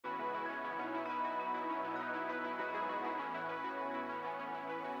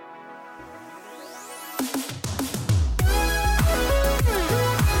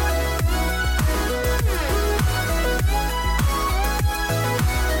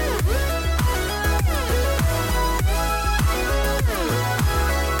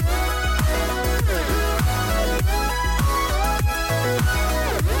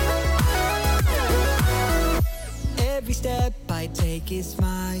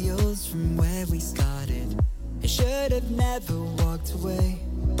miles from where we started. I should have never walked away.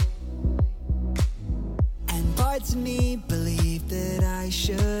 And parts of me believe that I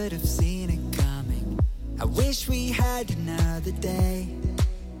should have seen it coming. I wish we had another day.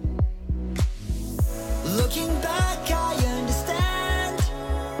 Looking back, I understand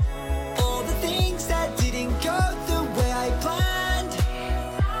all the things that didn't go the way I planned.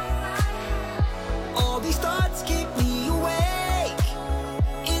 All these thoughts keep me awake.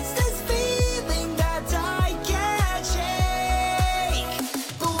 It's this feeling that I can't shake.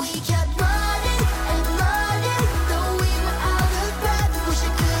 But we kept running and running, though we were out of breath. Wish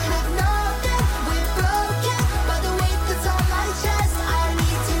I could have known that we're broken by the weight that's on my chest. I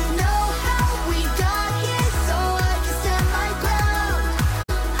need to know how we got here so I can stand my ground.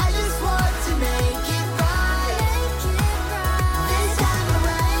 I just want to make it right this time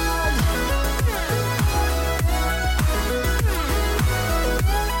around.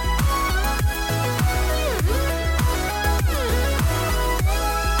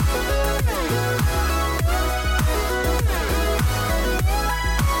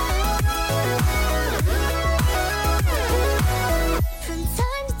 From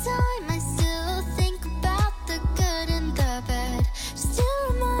time to time, I still think about the good and the bad, just to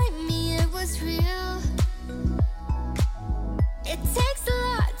remind me it was real. It takes a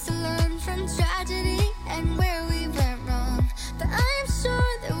lot to learn from tragedy and where we went wrong, but I am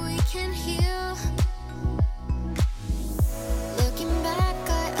sure that we can heal. Looking back,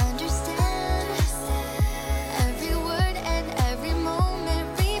 I understand every word and every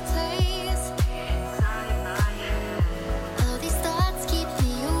moment replays. All these thoughts keep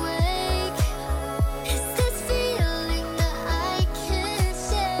me awake. It's this feeling that I can't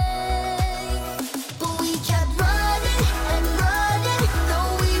shake. But we kept running and running,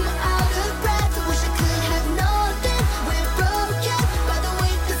 though we were out of breath. Wish I could have known that we're broken by the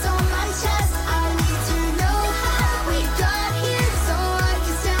weight that's on my chest. I need to know how we got here so I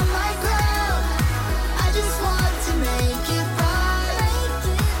can stand my ground. I just want to make it right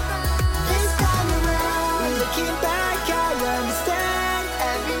this time around. Looking back, I understand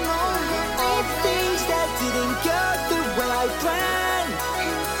every moment, all the things that didn't go the way I planned.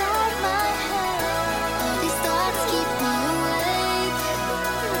 Inside my head, all these thoughts keep me awake.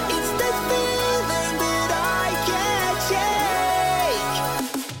 It's the feeling that I can't shake.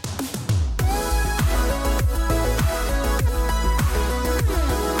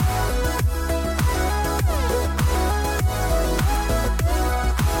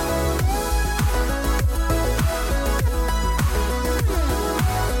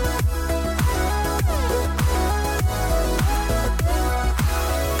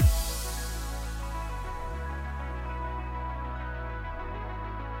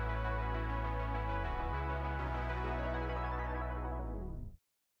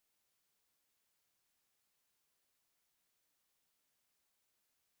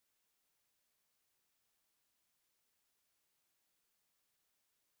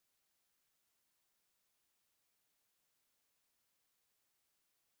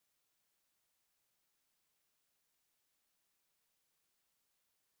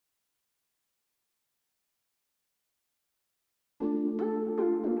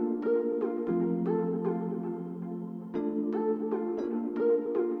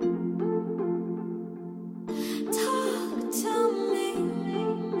 Talk to me.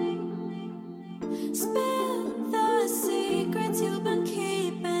 Spill the secrets you've been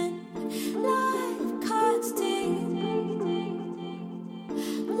keeping. Life cuts deep.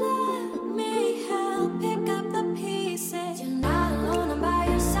 Let me help pick up the pieces. You're not alone, I'm by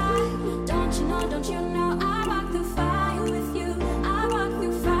your side. Don't you know, don't you know? I walk through fire with you. I walk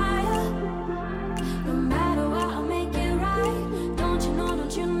through fire. No matter what, I'll make it right. Don't you know,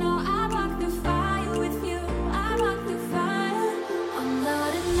 don't you know? I walk through fire with you. I walk through fire. I'm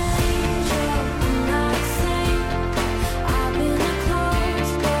not an angel, I'm not a saint. I've been a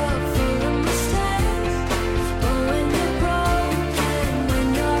closed book full of mistakes. But when you're broken, when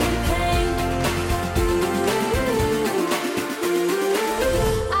you're in pain,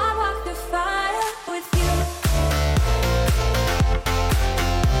 I walk through fire with you.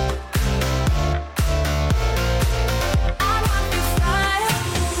 I walk through fire.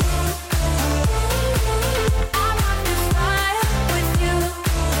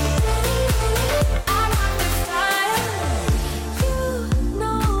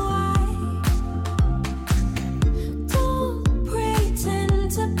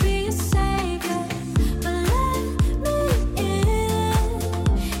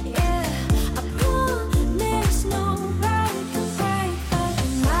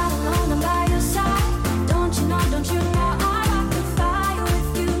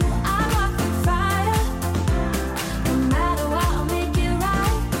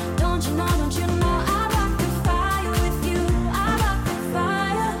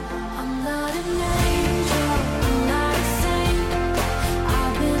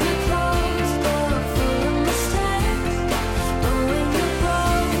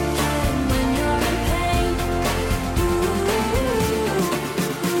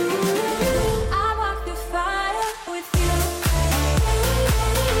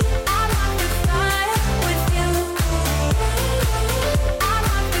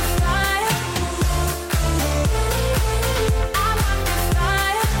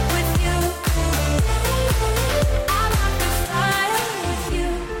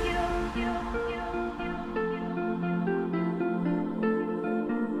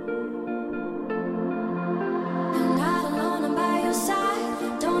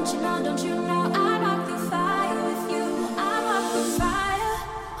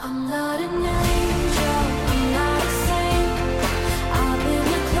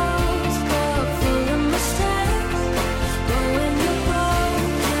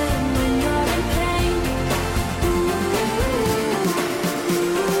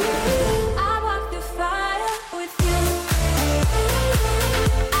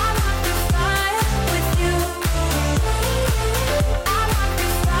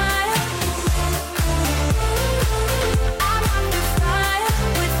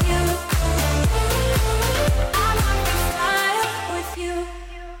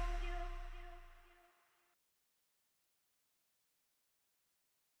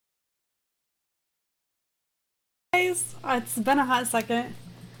 guys, it's been a hot second.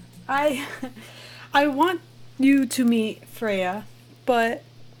 I I want you to meet Freya, but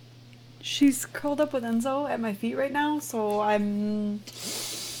she's curled up with Enzo at my feet right now, so I'm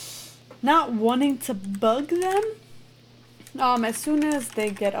not wanting to bug them. As soon as they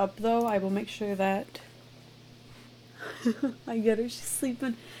get up though, I will make sure that I get her. She's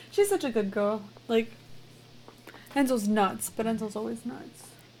sleeping. She's such a good girl. Like, Enzo's nuts, but Enzo's always nuts.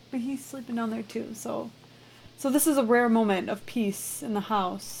 But he's sleeping down there too, so this is a rare moment of peace in the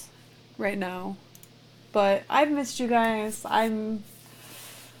house right now. But I've missed you guys. I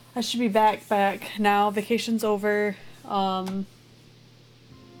should be back now. Vacation's over. Well,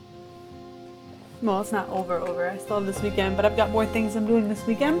 it's not over. I still have this weekend, but I've got more things I'm doing this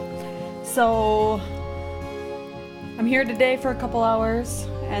weekend. So I'm here today for a couple hours,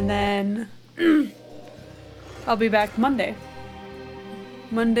 and then I'll be back Monday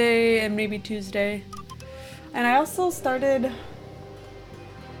and maybe Tuesday. And I also started,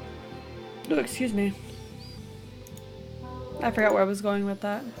 oh, excuse me. I forgot where I was going with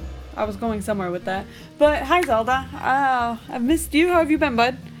that. I was going somewhere with that. But hi Zelda. I've missed you. How have you been,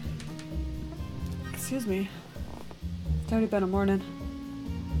 bud? Excuse me. It's already been a morning.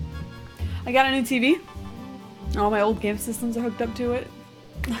 I got a new TV. All my old game systems are hooked up to it.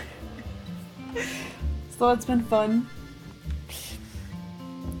 So it's been fun.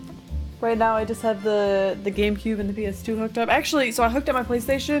 Right now I just have the GameCube and the PS2 hooked up. Actually, so I hooked up my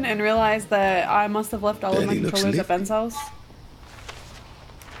PlayStation and realized that I must have left all of my controllers at Ben's house.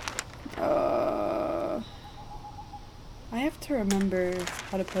 I have to remember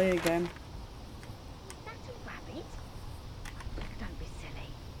how to play again. That's a rabbit. Don't be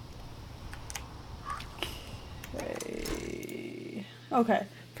silly. Okay.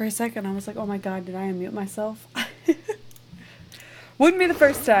 For a second I was like, oh my god, did I unmute myself? Wouldn't be the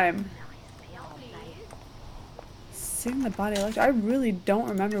first time. Seeing the body electric. I really don't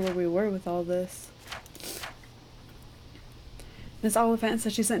remember where we were with all this. Miss Oliphant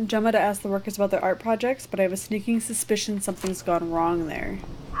says she sent Gemma to ask the workers about their art projects, but I have a sneaking suspicion something's gone wrong there.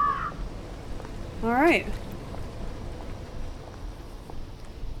 Alright.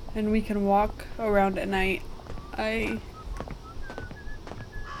 And we can walk around at night.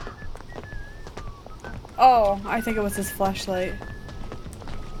 Oh, I think it was his flashlight.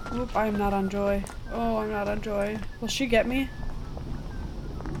 Oop, I'm not on Joy. Oh, I'm not on Joy. Will she get me?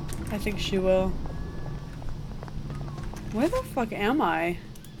 I think she will. Where the fuck am I?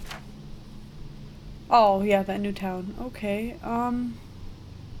 Oh, yeah, that new town. Okay, I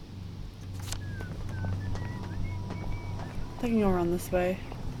can go around this way.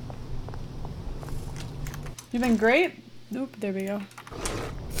 You've been great? Nope, there we go.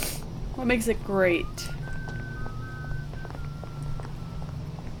 What makes it great?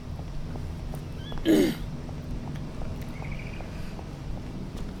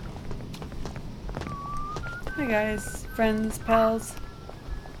 Hi guys, friends, pals.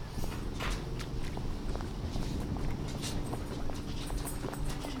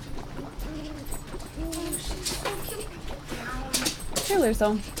 Taylor's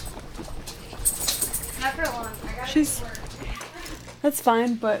home. Not for long. I gotta She's... That's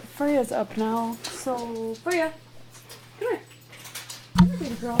fine, but Freya's up now, so... Freya! Come here. Come here,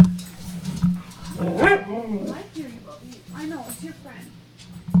 baby girl. I hear you, Bubby. I know, it's your friend.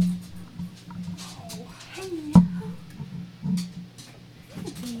 Oh, hey.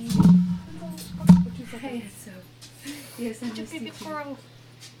 Hey, so. Yes, I'm just baby girl.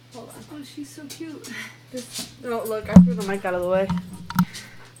 Hold on. Oh, she's so cute. Oh, look, I threw the mic out of the way.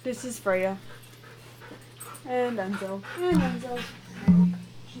 This is Freya. And Enzo.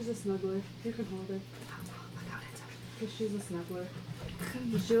 She's a snuggler. You can hold her. Because she's a snuggler.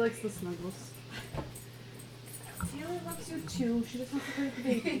 She likes the snuggles. Taylor loves you too. She just wants to play with the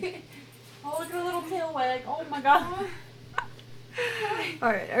baby. Oh, look at her little tail wag. Oh my god.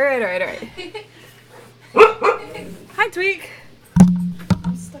 Alright. Hi, Tweak.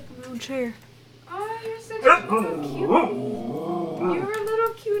 I'm stuck in my own chair. Oh, you're such a little cutie. You're a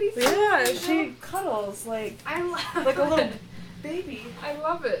little cutie. Yeah, she cuddles like I love a little it. baby. I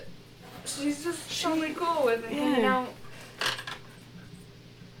love it. She's just totally cool with hanging out.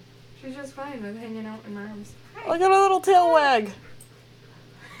 She's just fine with hanging out in my arms. Look at her little tail wag.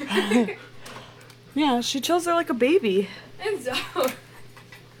 Yeah, she chills her like a baby. Enzo.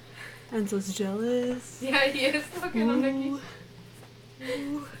 Enzo's jealous. Yeah, he is. Look at him, Nikki.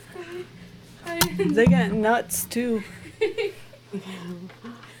 Ooh. They get nuts too.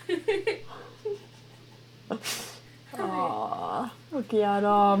 Aww, look at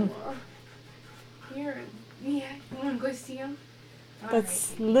Here, yeah. You wanna go see him?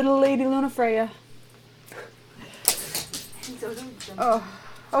 That's little lady Luna Freya. so. Don't jump. Oh,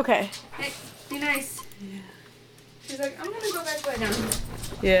 okay. Hey, be nice. She's like, I'm gonna go back lie down.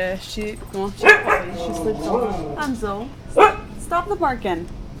 Yeah, she sleeps on. Enzo, stop the barking.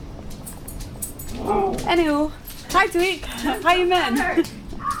 Anywho, hi Tweak. How you been? Her.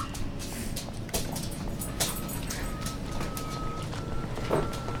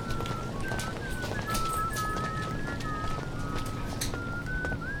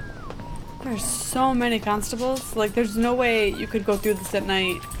 There's so many constables. Like, there's no way you could go through this at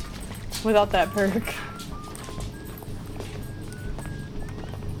night without that perk.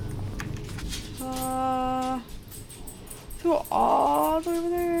 So all the way over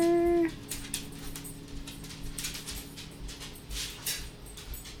there.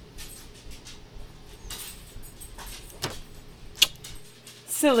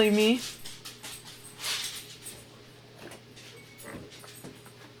 Silly me.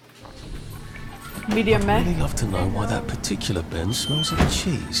 Medium I'd meh. really love to know why that particular bin smells like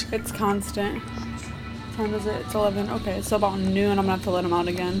cheese. It's constant. What time is it? It's 11. Okay, so about noon I'm gonna have to let him out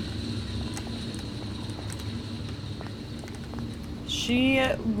again. She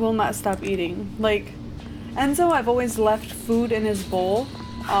will not stop eating. Like, Enzo, I've always left food in his bowl.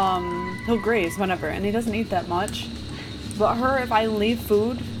 He'll graze whenever, and he doesn't eat that much. But her, if I leave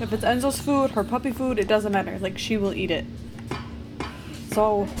food, if it's Enzo's food, her puppy food, it doesn't matter. Like, she will eat it.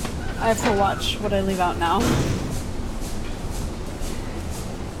 So, I have to watch what I leave out now.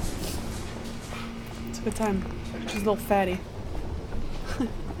 It's a good time. She's a little fatty.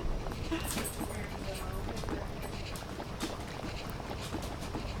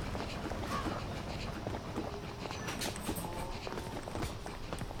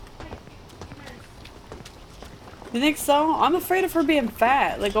 You think so? I'm afraid of her being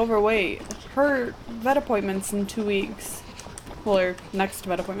fat, like overweight. Her vet appointment's in 2 weeks. Well, her next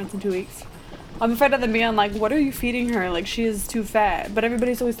vet appointment's in 2 weeks. I'm afraid of them being like, what are you feeding her? Like, she is too fat. But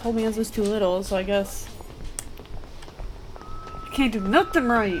everybody's always told me Enzo's too little, so I guess I can't do nothing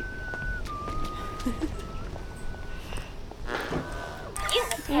right. You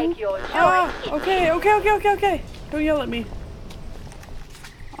can take your joy. Ah, okay. Don't yell at me.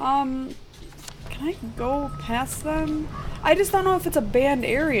 Can I go past them? I just don't know if it's a banned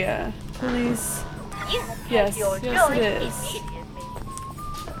area. Please. You can take Yes, your yes, joy it is. immediately.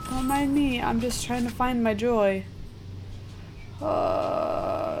 Don't mind me. I'm just trying to find my joy.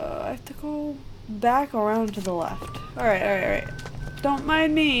 I have to go back around to the left. Alright. Don't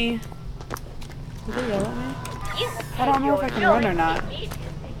mind me. Did they yell at me? You can I don't take know if your I can joy run or not. immediately.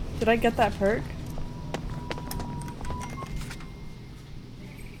 Did I get that perk?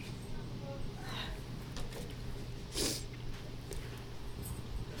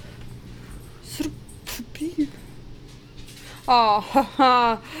 Oh,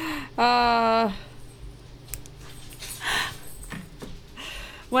 haha.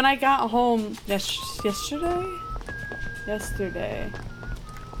 When I got home yesterday,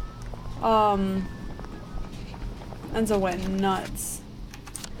 Enzo went nuts,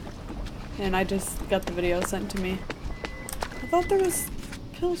 and I just got the video sent to me. I thought there was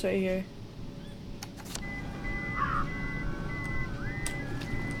pills right here.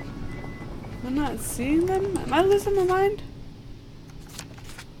 I'm not seeing them? Am I losing my mind?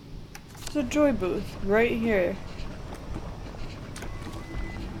 There's a joy booth right here.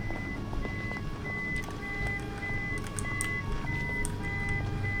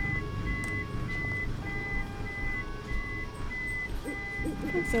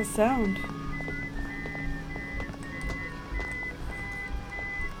 What's that sound?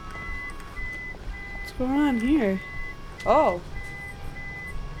 What's going on here? Oh.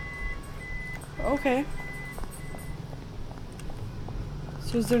 Okay.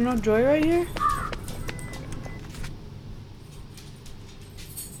 So is there no joy right here?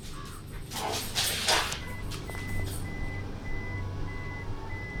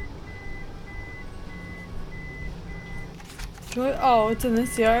 Joy? Oh, it's in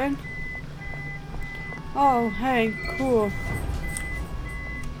this yard? Oh, hey, cool.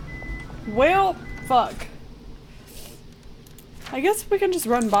 Well, fuck. I guess we can just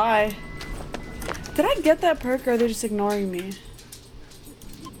run by. Did I get that perk or are they just ignoring me?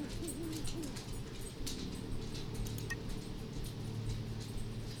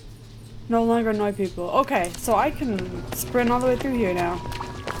 No longer annoy people. Okay, so I can sprint all the way through here now.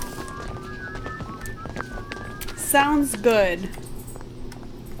 Sounds good.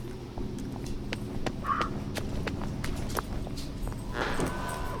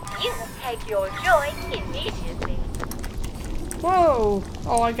 You can take your joy immediately. Whoa!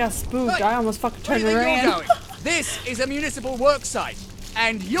 Oh, I got spooked. Hey, I almost fucking Where do turned you think around. you're going? This is a municipal work site,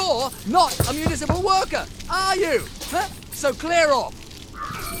 and you're not a municipal worker, are you? Huh? so clear off.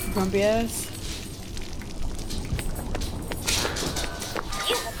 Grumpy ass.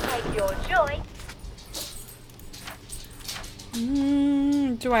 You will take your joy.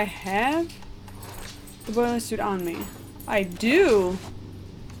 Do I have the boiler suit on me? I do.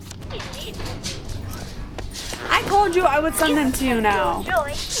 I told you I would send them to you now.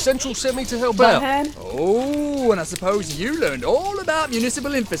 Joy. Central sent me to help out. Butthead. Oh, and I suppose you learned all about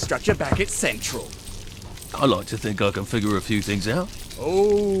municipal infrastructure back at Central. I like to think I can figure a few things out.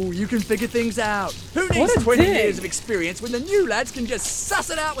 Oh, you can figure things out. Who needs a 20 dick. years of experience when the new lads can just suss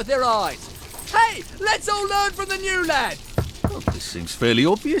it out with their eyes? Hey, let's all learn from the new lad. Oh, this seems fairly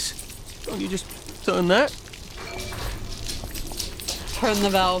obvious. Can't you just turn that? Turn the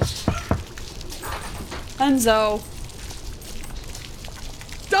valve. Enzo.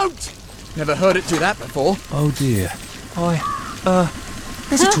 Don't! Never heard it do that before. Oh dear.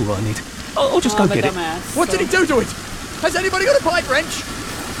 There's a tool I need. I'll just go the get it. dumbass. What did he do to it? Has anybody got a pipe wrench?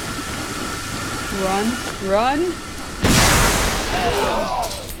 Run. Run.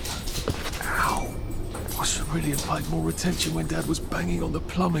 Ow. I should really have paid more attention when Dad was banging on the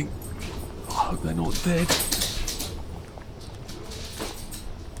plumbing. I hope they're not dead.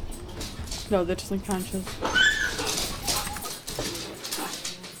 No, they're just unconscious.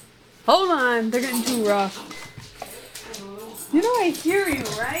 Hold on, they're getting too rough. You know I hear you,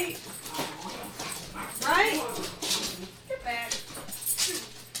 right? Right? Get back.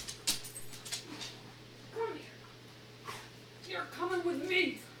 Come here. You're coming with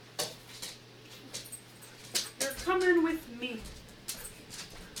me. You're coming with me.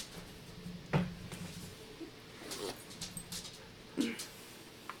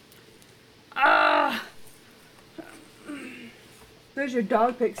 Ah! There's your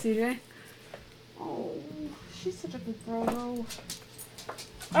dog pic, CJ. Oh, she's such a good girl, though.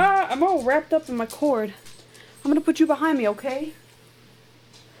 Ah, I'm all wrapped up in my cord. I'm gonna put you behind me, okay?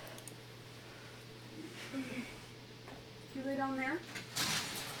 You lay down there.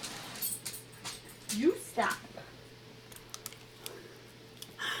 You stop.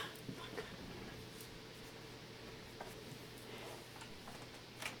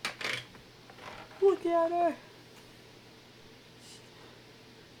 Look at her.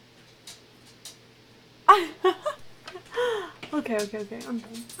 Okay. I'm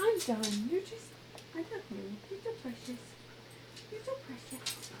done. You're just. I love you. You're so precious. You're so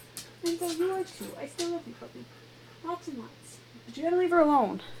precious. And so you are too. I still love you, puppy. Lots and lots. But you gotta leave her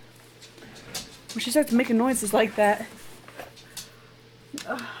alone. When she starts making noises like that.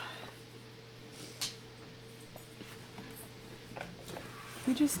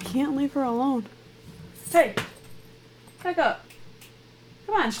 You just can't leave her alone. Hey! Back up.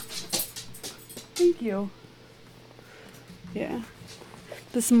 Come on. Thank you. Yeah.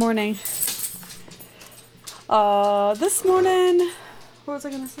 This morning. What was I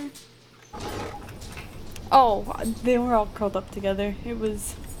gonna say? Oh, they were all curled up together. It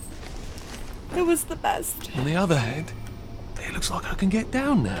was the best. On the other hand, it looks like I can get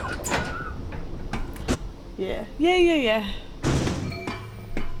down now. Yeah.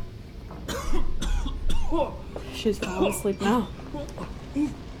 She's falling asleep now.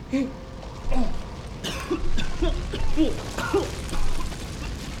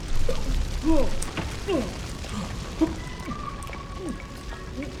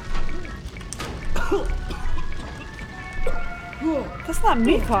 That's not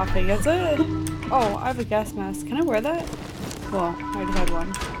me coughing, is it? Oh, I have a gas mask. Can I wear that? Well, I already had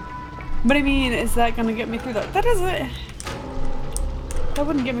one. But I mean, is that gonna get me through the... That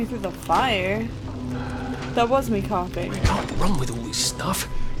wouldn't get me through the fire. That was me coughing. You can't run with all this stuff.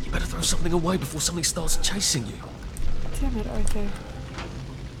 You better throw something away before something starts chasing you. Damn it, Arthur.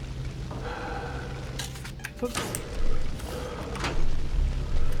 Oops.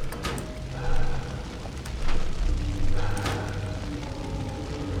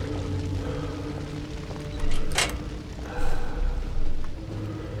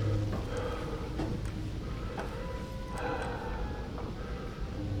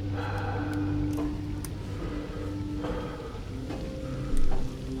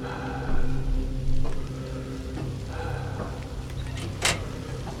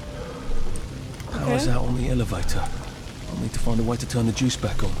 Power's out on the elevator. I'll need to find a way to turn the juice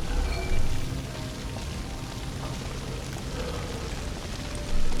back on.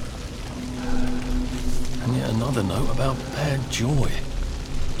 And yet another note about Bad Joy.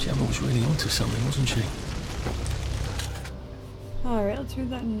 Gemma was really onto something, wasn't she? Alright, let's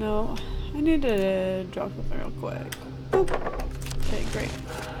read that note. I need to draw something real quick. Boop. Okay, great.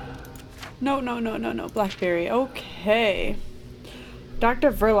 No. Blackberry. Okay.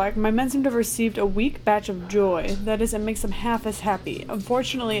 Dr. Verloc, my men seem to have received a weak batch of joy. That is, it makes them half as happy.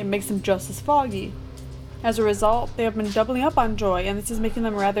 Unfortunately, it makes them just as foggy. As a result, they have been doubling up on joy, and this is making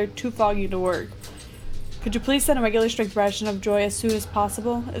them rather too foggy to work. Could you please send a regular strength ration of joy as soon as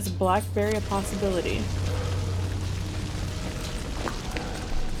possible? Is blackberry a possibility?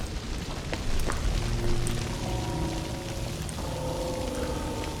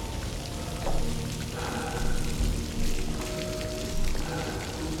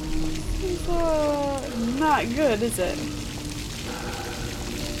 Not good, is it?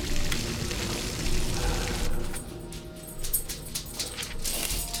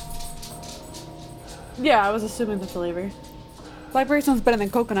 Yeah, I was assuming the flavor. Blackberry sounds better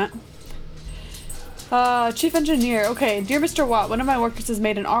than coconut. Chief Engineer. Okay, dear Mr. Watt, one of my workers has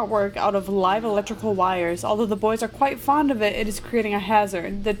made an artwork out of live electrical wires. Although the boys are quite fond of it, it is creating a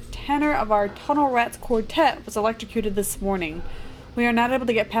hazard. The tenor of our Tunnel Rats quartet was electrocuted this morning. We are not able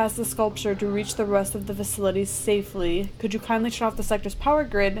to get past the sculpture to reach the rest of the facility safely. Could you kindly shut off the sector's power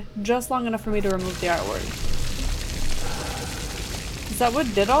grid just long enough for me to remove the artwork? Is that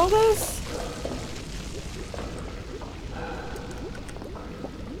what did all this?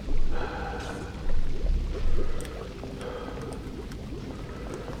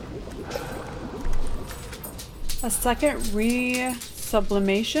 A second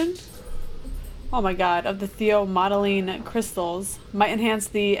re-sublimation? Oh my god, of the theomodeline crystals might enhance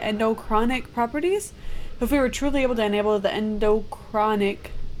the endochronic properties? If we were truly able to enable the endochronic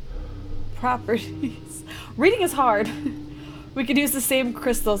properties. Reading is hard. We could use the same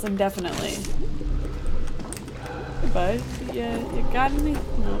crystals indefinitely. But, yeah, you got any?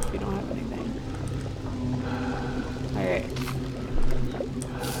 Nope, you don't have anything. Alright.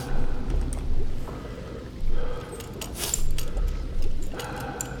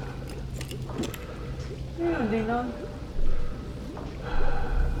 Ding dong.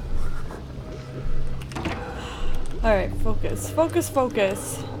 Alright, focus. Focus,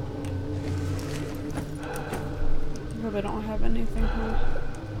 focus. Hope I don't have anything here.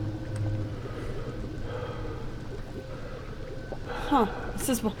 Huh. This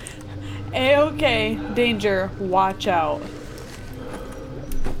is A-okay. Danger. Watch out.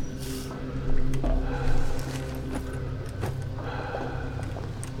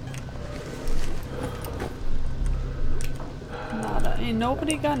 Ain't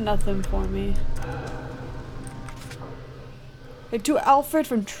nobody got nothing for me. To Alfred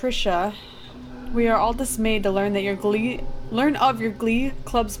from Trisha. We are all dismayed to learn that learn of your Glee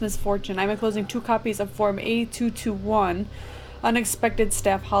Club's misfortune. I'm enclosing 2 copies of Form A221, Unexpected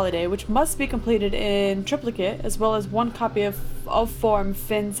Staff Holiday, which must be completed in triplicate, as well as 1 copy of Form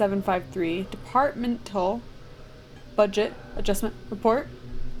Fin 753, Departmental Budget Adjustment Report.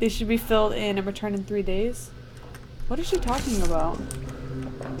 They should be filled in and returned in 3 days. What is she talking about?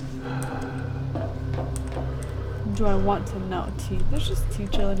 Do I want to know? Tea. There's just tea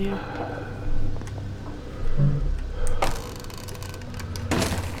chilling here.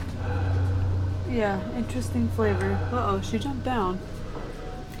 Yeah, interesting flavor. Uh-oh, she jumped down.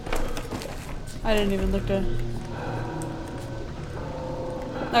 I didn't even look to...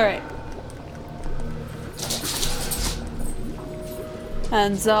 Alright.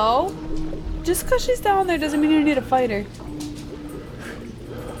 Enzo? Just because she's down there doesn't mean you need to fight her.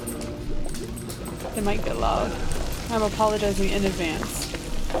 It might get loud. I'm apologizing in advance.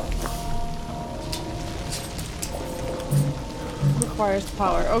 Requires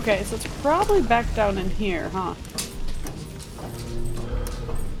power. Okay, so it's probably back down in here, huh?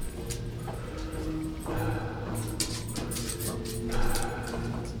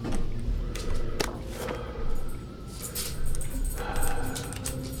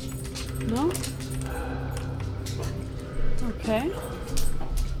 No? Okay.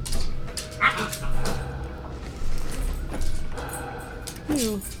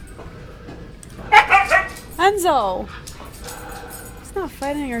 Ew. Enzo! He's not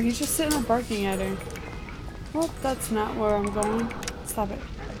fighting her, he's just sitting there barking at her. Well, that's not where I'm going. Stop it.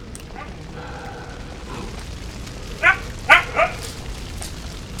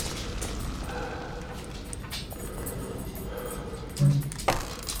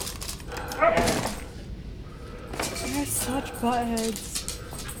 They're such buttheads.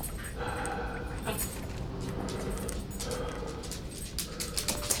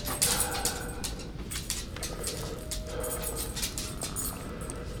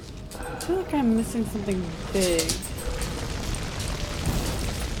 I feel like I'm missing something big.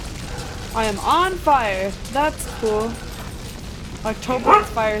 I am on fire. That's cool. October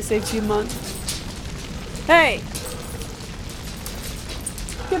Fire Safety Month. Hey!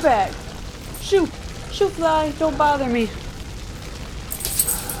 Get back. Shoot! Shoot, fly! Don't bother me.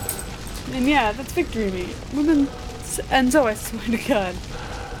 And yeah, that's victory meat. Women, Enzo, I swear to God.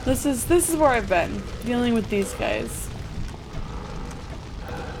 This is where I've been, dealing with these guys.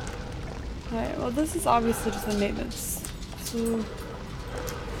 Alright, well this is obviously just a maintenance. So,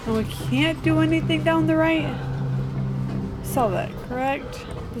 and we can't do anything down the right? Saw that, correct?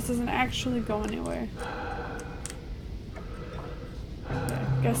 This doesn't actually go anywhere. Okay,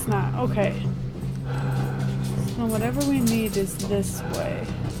 guess not. Okay. So whatever we need is this way.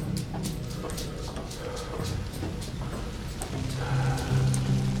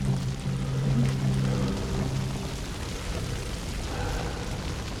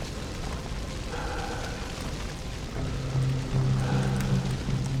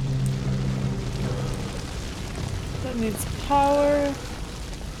 That needs power.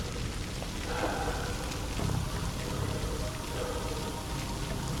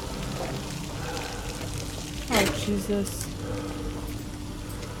 Oh, Jesus.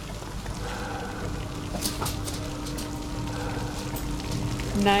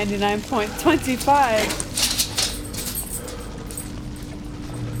 $99.25.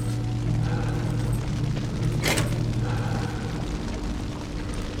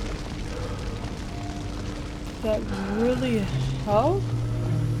 That really help?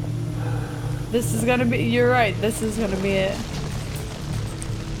 This is gonna be, you're right, this is gonna be it.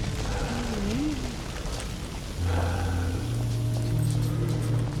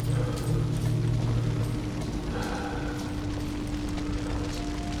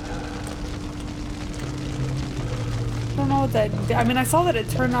 I don't know what that, I mean I saw that it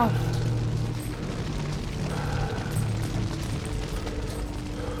turned off.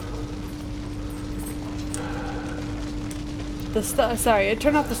 The stuff, sorry, it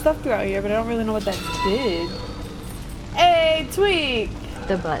turned off the stuff throughout here, but I don't really know what that did. Hey, Tweak!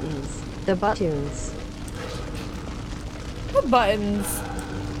 The buttons. The buttons. What buttons?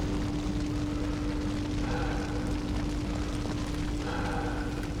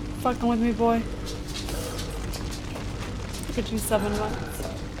 Fucking with me, boy. Look at you, 7 months.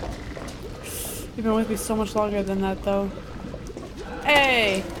 You've been with me so much longer than that, though.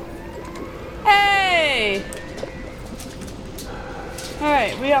 Hey! Hey!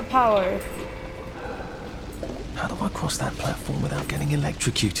 Alright, we got power. How do I cross that platform without getting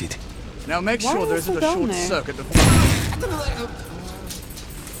electrocuted? Now make Why sure are there they isn't still a down short there? circuit to...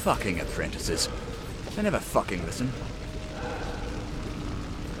 Fucking apprentices. They never fucking listen.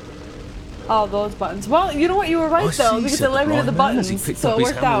 Oh, those buttons. Well, you know what? You were right, though, because said it led me to the blind man as buttons, he picked so up it his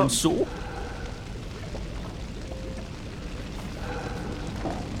worked hammer and out. saw.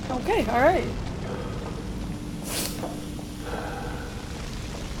 Okay, alright.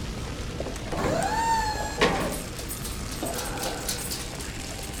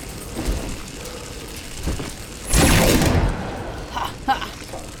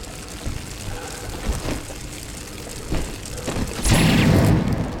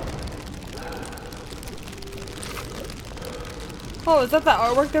 Oh, is that the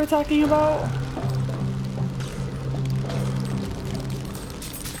artwork they were talking about?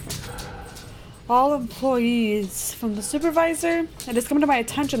 All employees. From the supervisor, it has come to my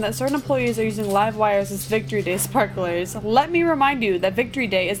attention that certain employees are using live wires as Victory Day sparklers. Let me remind you that Victory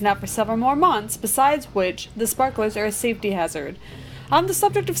Day is not for several more months, besides which, the sparklers are a safety hazard. On the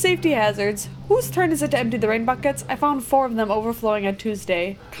subject of safety hazards, whose turn is it to empty the rain buckets? I found 4 of them overflowing on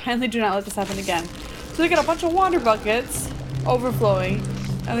Tuesday. Kindly do not let this happen again. So we got a bunch of water buckets overflowing,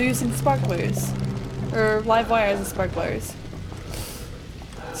 and they're using sparklers. Or live wires as sparklers.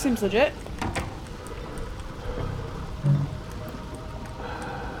 Seems legit.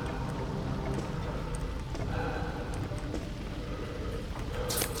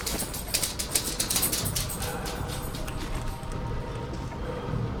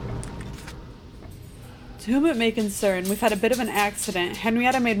 To whom it may concern, we've had a bit of an accident.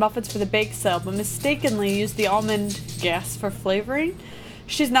 Henrietta made muffins for the bake sale, but mistakenly used the almond gas for flavoring.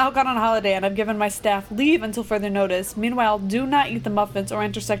 She's now gone on holiday, and I've given my staff leave until further notice. Meanwhile, do not eat the muffins or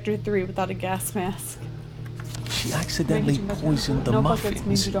enter Sector 3 without a gas mask. She accidentally poisoned the No buckets means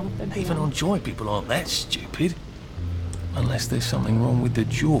muffins. you don't have to empty Even them. on Joy, people aren't that stupid. Unless there's something wrong with the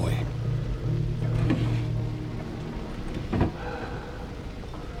Joy.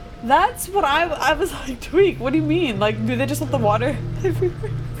 That's what I was like, Tweak, what do you mean? Like, do they just have the water everywhere?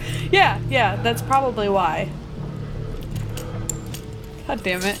 Yeah, that's probably why. God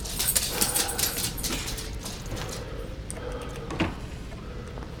damn it.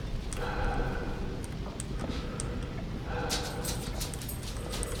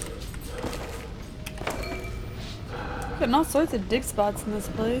 Getting all sorts of dig spots in this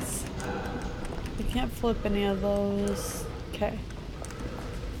place. You can't flip any of those. Okay.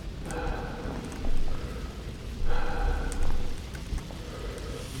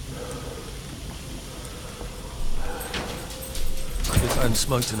 I hadn't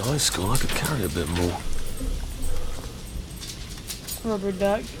smoked in high school, I could carry a bit more. Rubber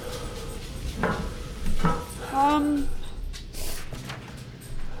duck.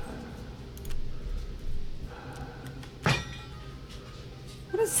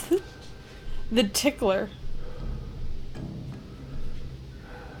 What is this? The tickler.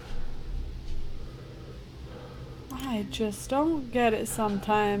 I just don't get it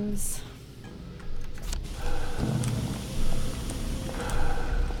sometimes.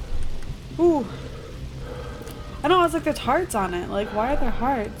 Ooh. I know, it's like there's hearts on it. Like, why are there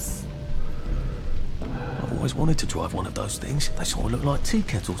hearts? I've always wanted to drive one of those things. They sort of look like tea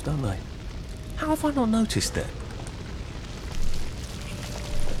kettles, don't they? How have I not noticed that?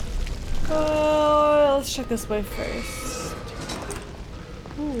 Let's check this way first.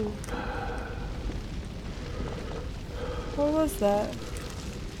 Ooh. What was that?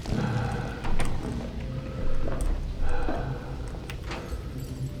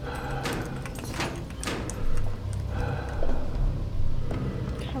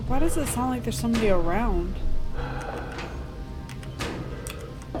 God, why does it sound like there's somebody around?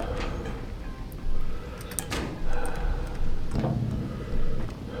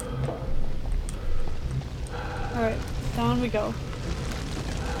 Alright, down we go.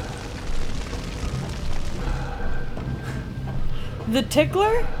 The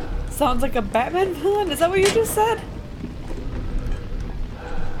tickler? Sounds like a Batman villain? Is that what you just said?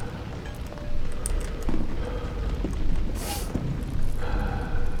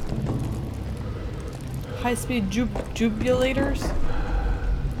 High-speed jubilators?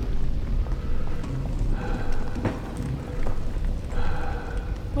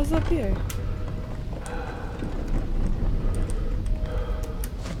 What's up here?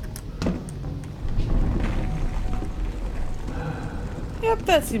 Yep,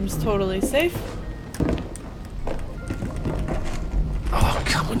 that seems totally safe. Oh,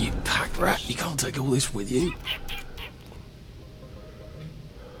 come on, you pack rat. You can't take all this with you.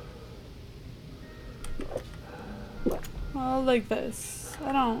 Well, like this.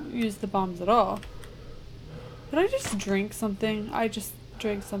 I don't use the bombs at all. Did I just drink something? I just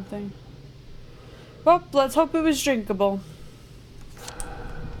drank something. Well, let's hope it was drinkable.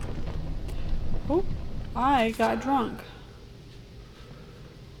 Oh, I got drunk.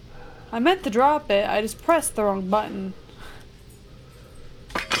 I meant to drop it, I just pressed the wrong button.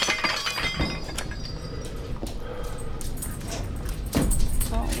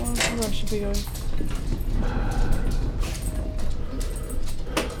 Oh, well, where I should be going.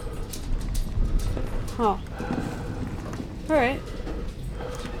 Huh. Alright.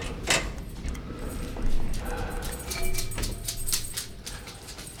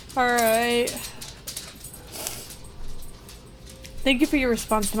 Alright. Thank you for your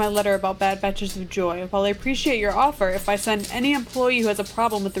response to my letter about Bad Batches of Joy. While I appreciate your offer, if I send any employee who has a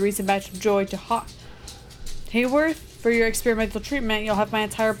problem with the recent batch of Joy to Hayworth for your experimental treatment, you'll have my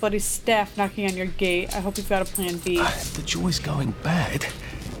entire bloody staff knocking on your gate. I hope you've got a plan B. The Joy's going bad.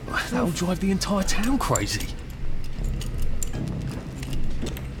 That'll drive the entire town crazy.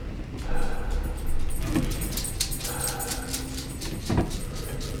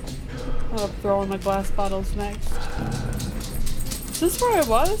 I'll throw in my glass bottles next. Is this where I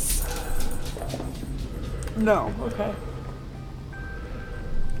was? No, okay.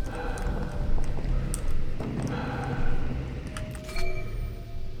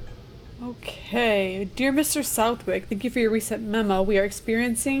 Okay, dear Mr. Southwick, thank you for your recent memo. We are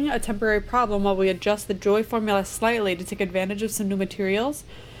experiencing a temporary problem while we adjust the Joy formula slightly to take advantage of some new materials.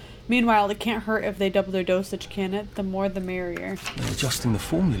 Meanwhile, it can't hurt if they double their dosage, can it? The more the merrier. They're adjusting the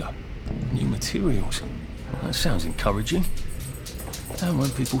formula. New materials. Well, that sounds encouraging. And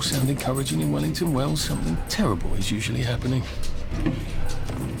when people sound encouraging in Wellington, well, something terrible is usually happening.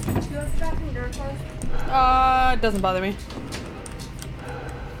 It doesn't bother me.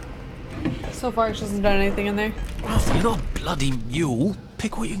 So far, she hasn't done anything in there. Arthur, you're not a bloody mule.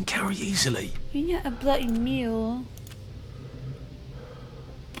 Pick what you can carry easily. You're not a bloody mule.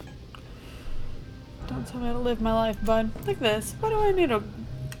 Don't tell me how to live my life, bud. Like this. Why do I need a...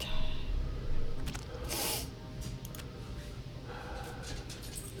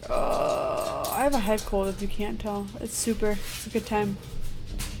 I have a head cold if you can't tell. It's super. It's a good time.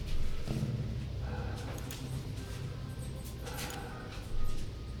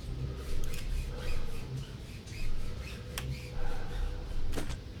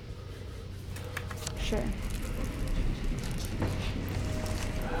 Sure.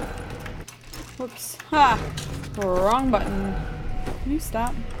 Whoops. Ha! Wrong button. Can you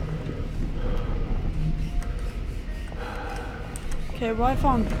stop? Okay, well I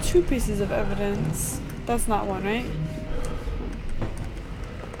found 2 pieces of evidence. That's not one, right?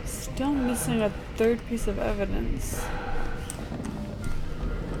 Still missing a third piece of evidence.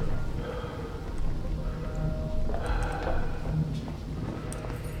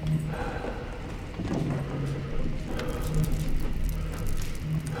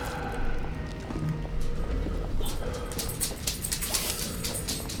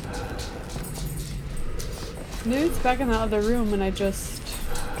 Maybe it's back in the other room and I just...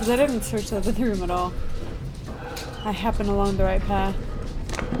 Because I didn't search the other room at all. I happened along the right path.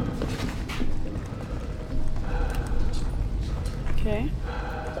 Okay.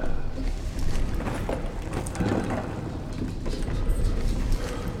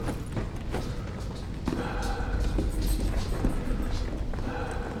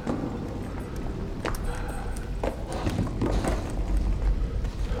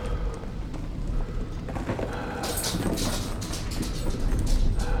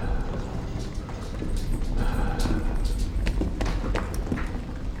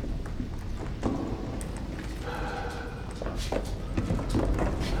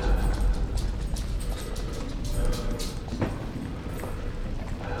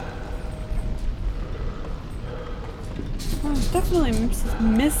 I'm definitely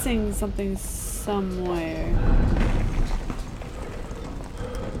missing something somewhere.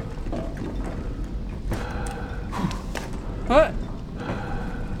 What?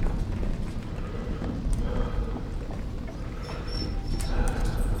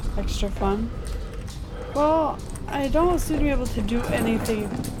 Extra fun. Well, I don't seem to be able to do anything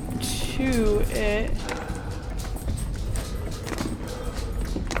to it.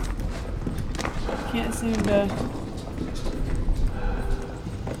 Can't seem to...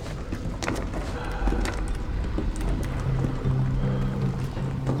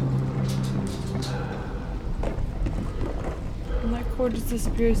 And that cord just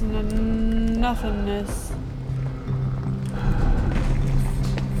disappears into nothingness.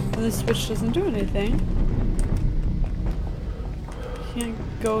 And this switch doesn't do anything. Can't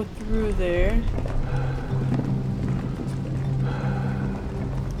go through there.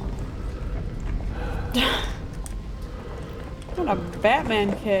 What a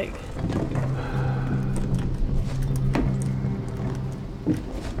Batman kick.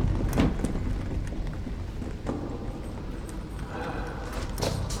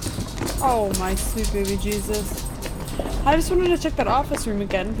 Oh my sweet baby Jesus. I just wanted to check that office room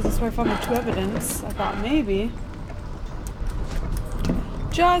again because that's where I found the 2 evidence. I thought maybe.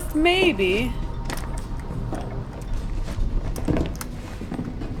 Just maybe.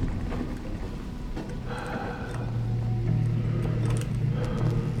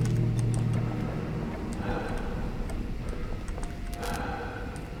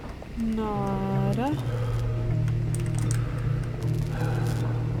 Nada.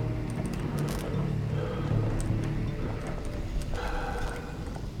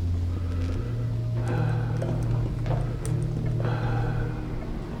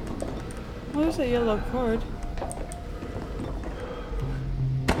 Oh, there's a yellow cord.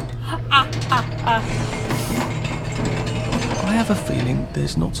 I have a feeling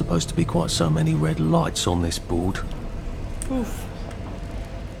there's not supposed to be quite so many red lights on this board. Oof.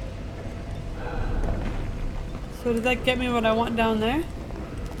 So did that get me what I want down there?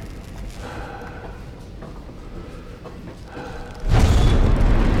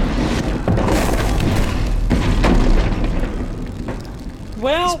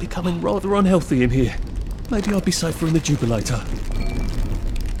 Well, It's becoming rather unhealthy in here. Maybe I'll be safer in the jubilator.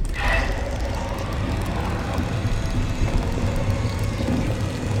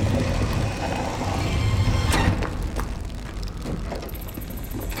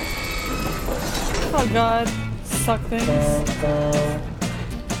 oh god, suck things.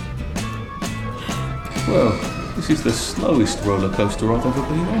 Well, this is the slowest roller coaster I've ever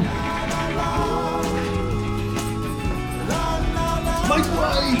been on. Make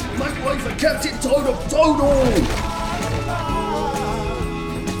way! Make way for Captain Toadle!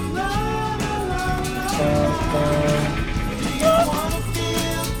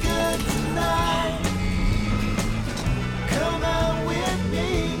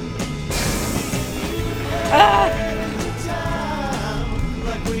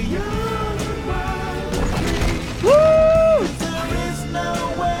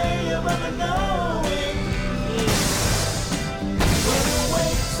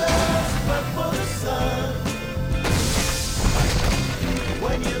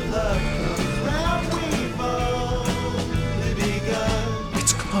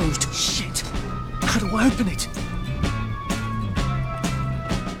 It's closed. Shit. How do I open it?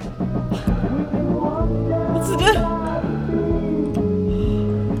 What's it do?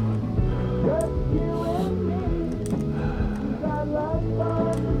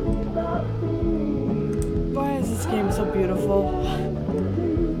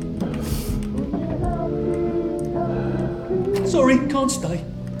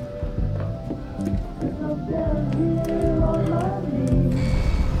 Okay.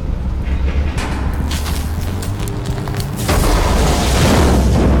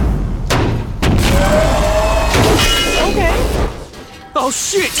 Oh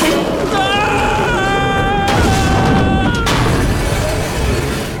shit!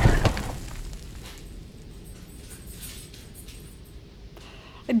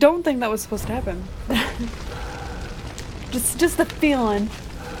 I don't think that was supposed to happen. just the feeling.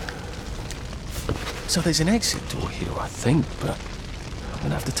 So there's an exit door here, I think, but I'm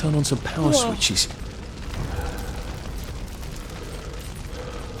gonna have to turn on some power Whoa. switches.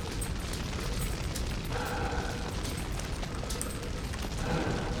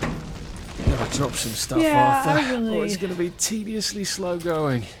 You gotta drop some stuff, Yeah, Arthur, I really- or it's gonna be tediously slow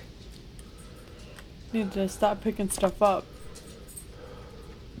going. Need to stop picking stuff up.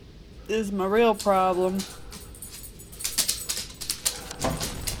 This is my real problem.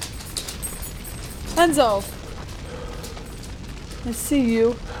 Enzo! I see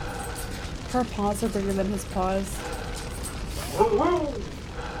you. Her paws are bigger than his paws.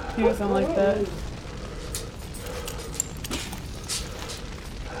 He doesn't like that.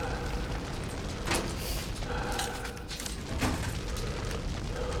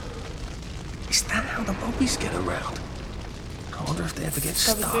 Is that how the bobbies get around? I wonder if they ever get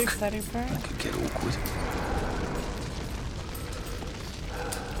That was the stuck. exciting part. That could get awkward.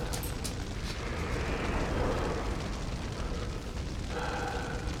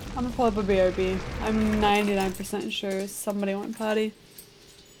 I'm gonna pull up a BRB. I'm 99% sure somebody went potty.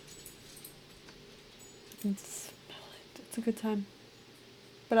 I can smell it. It's a good time.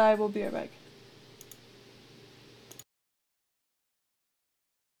 But I will be right back.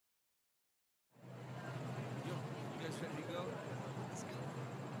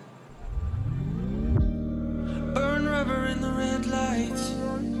 Burn rubber in the red lights.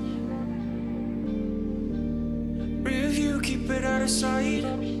 Rear view, keep it out of sight.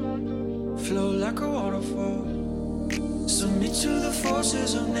 Flow like a waterfall. Submit to the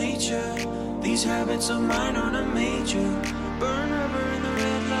forces of nature. These habits of mine aren't a major. Burn rubber in the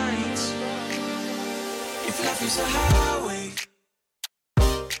red lights. If life is a highway,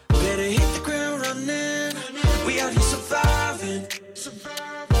 better hit the ground running. We out here surviving.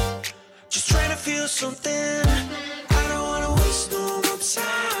 Just trying to feel something. I don't wanna waste no more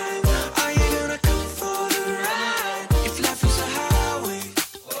time. Are you gonna come for the ride? If life is a highway,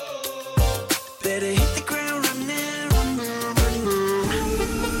 better hit the ground running,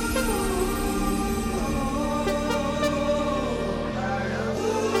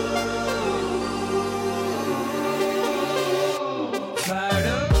 fired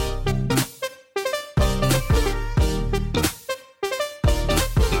up.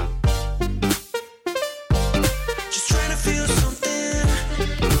 Just trying to feel something.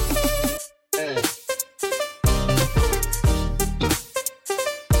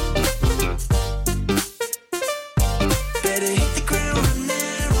 Better hit the ground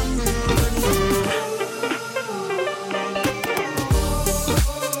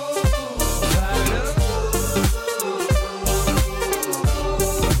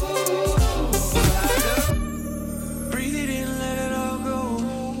breathe it in, let it all go.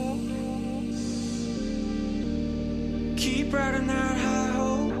 Keep riding that high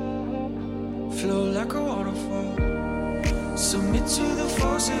hope. Flow like a waterfall. Submit to the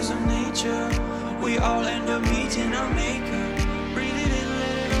forces of nature. We all end up meeting our maker. Breathe it in,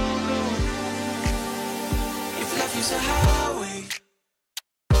 let it all go. If life is a highway,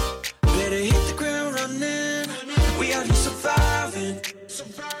 better hit the ground running. We out here surviving.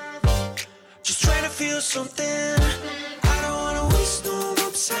 Just trying to feel something. I don't wanna waste no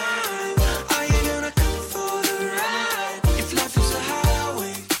more time. Are you gonna come for the ride? If life is a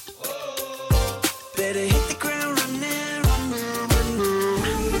highway, better hit the ground running,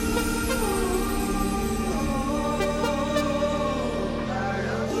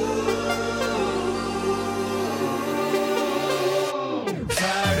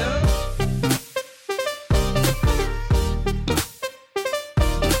 fired up.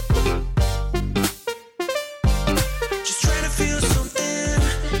 Just trying to feel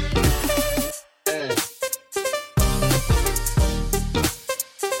something.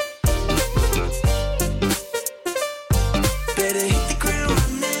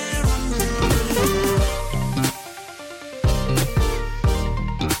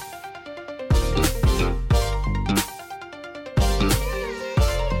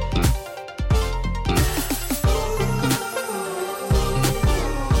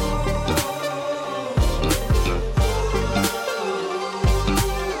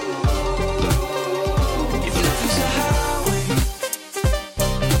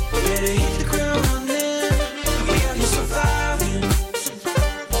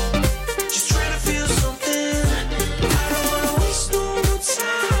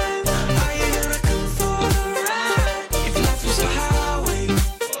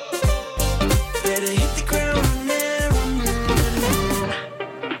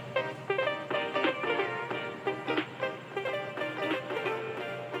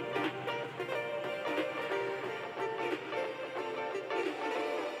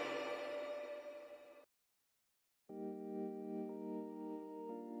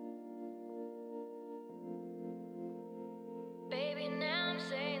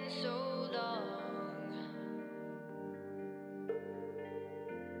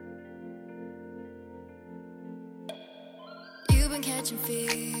 been catching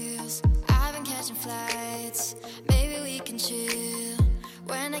feels, I've been catching flights. Maybe we can chill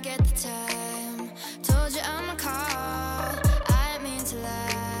when I get the time. Told you I'ma call, I didn't mean to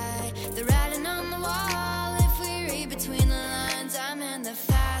lie. The writing on the wall, if we read between the lines, I'm in the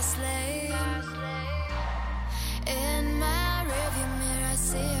fast lane. In my rearview mirror, I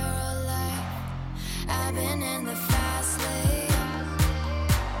see her whole life. I've been in the fast lane.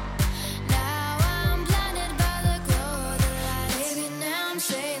 Now I'm blinded by the glow of the lights. Baby, now I'm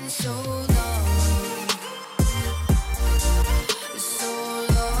saying so long. So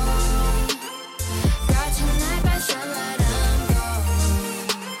long. Got you night by sunlight, I'm gone.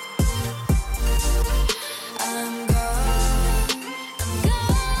 I'm gone. I'm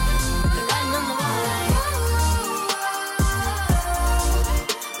gone. The writing on the wall like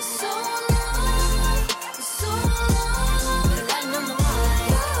so long, so long. The writing on the wall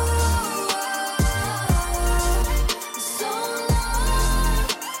like so long,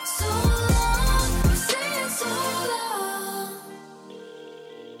 so long. I'm saying so long.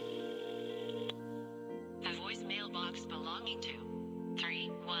 The voicemail box belonging to 314276944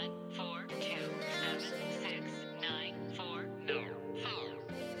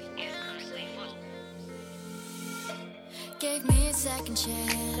 is currently full. Gave me a second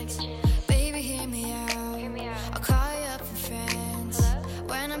chance. Baby, hear me out. I'll call you up from France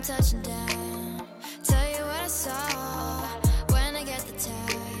when I'm touching down. Tell you what I saw when I get the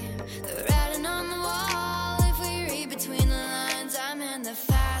time. The writing on the wall, if we read between the lines, I'm in the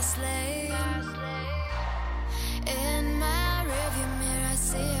fast lane. In my rearview mirror, I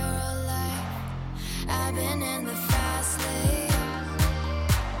see her whole life. I've been in the fast lane.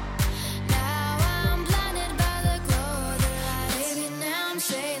 Now I'm blinded by the glow of the lights. Baby, now I'm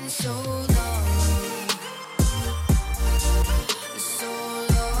saying so long. So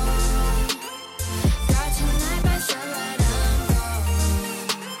long. Got you night by sunlight, I'm gone.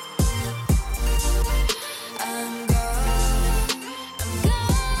 I'm gone. I'm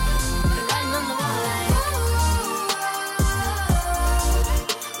gone. The writing on the wall like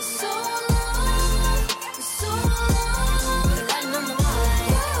so long, so long. The writing on the wall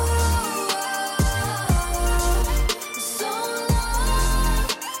like so long,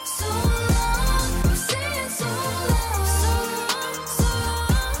 so long. I'm saying so long, so long, so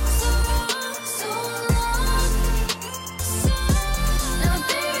long, so long, so long. Now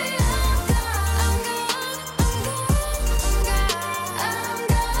baby, I'm gone, I'm gone, and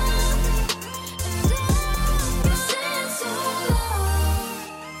I'm saying so long.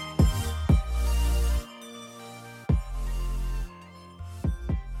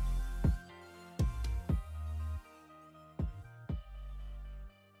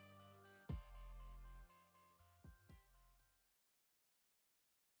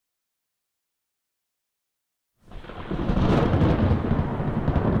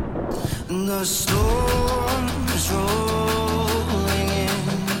 The storm is rolling in.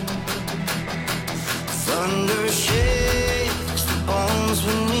 Thunder shakes the bones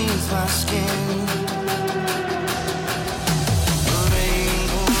beneath my skin. The rain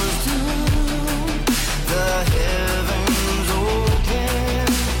pours down, the heavens open.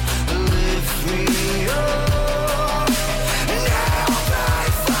 Lift me up, and I'll fly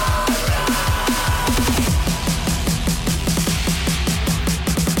far.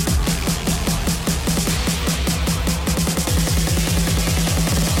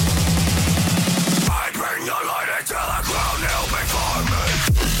 I bring the light into the ground, kneel before me.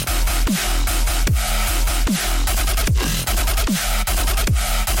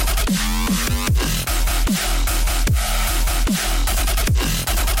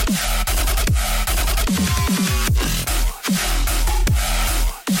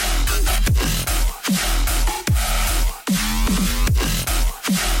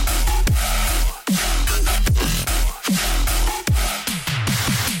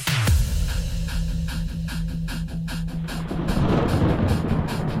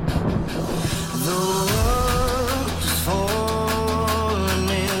 The world is falling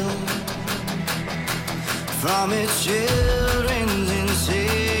in from its children's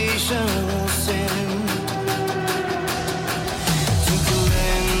insatiable sin. To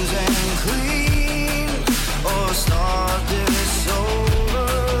cleanse and clean or start this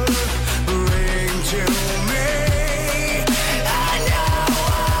over, bring to me. I know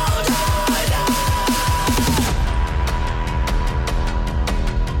I'll die.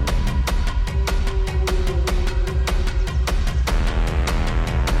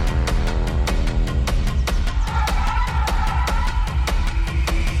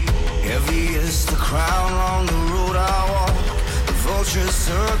 vultures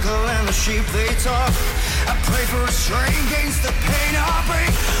circle and the sheep they talk. I pray for a strain against the pain I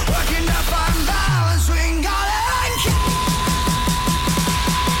bring. Working to find balance between God and king.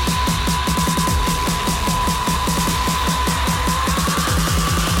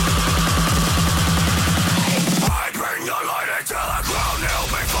 I bring the light into the ground now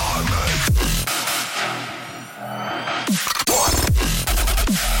before me.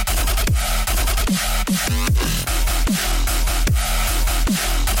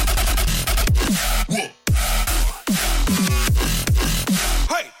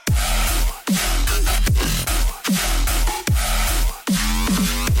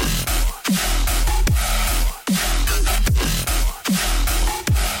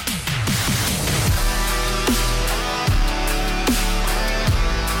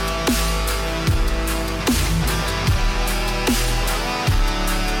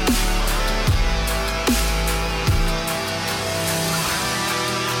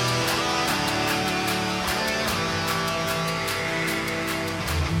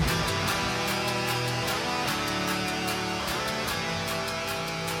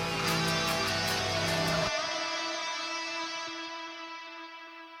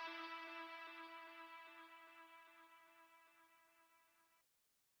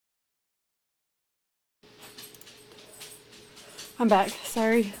 I'm back.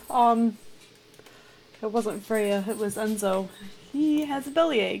 Sorry. It wasn't Freya. It was Enzo. He has a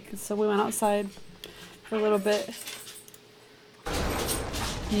bellyache, so we went outside for a little bit.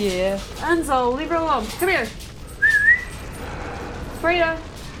 Yeah. Enzo, leave her alone. Come here. Freya.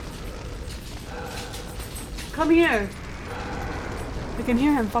 Come here. I can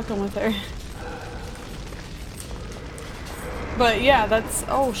hear him fucking with her. But yeah, that's...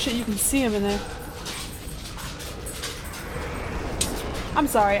 Oh shit, you can see him in there. I'm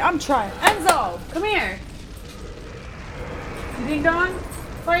sorry, I'm trying. Enzo, come here. You ding dong?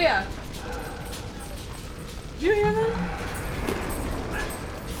 Freya. Did you hear that?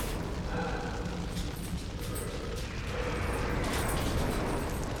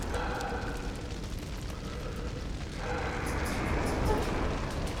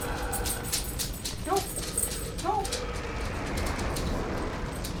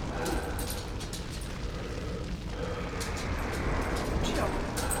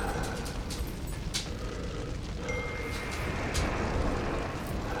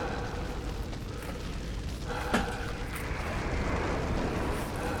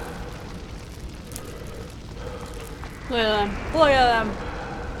 Look at them. Look at them.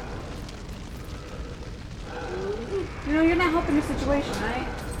 You know, you're not helping the situation, right?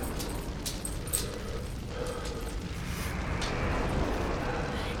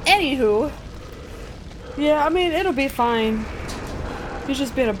 Anywho. Yeah, I mean, it'll be fine. He's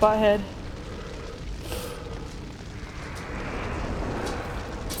just being a butthead.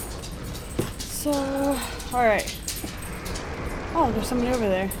 So, alright. Oh, there's somebody over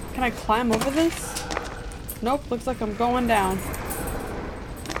there. Can I climb over this? Nope, looks like I'm going down.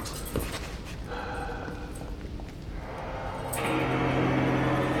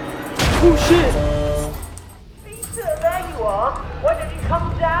 Oh shit! Peter, there you are. Why don't you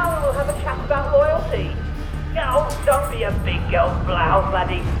come down and we'll have a chat about loyalty? Oh, don't be a big girl blouse,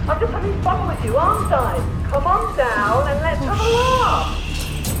 laddie. I'm just having fun with you, aren't I? Come on down and let's have a laugh.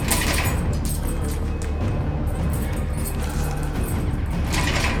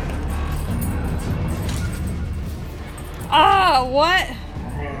 Ah, what?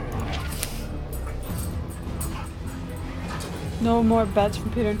 No more bets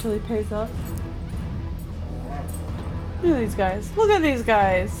from Peter until he pays up. Look at these guys. Look at these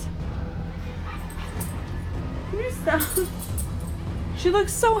guys. Can you stop? She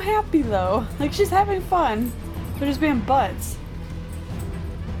looks so happy though. Like she's having fun. They're just being butts.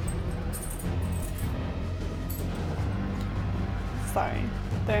 Sorry.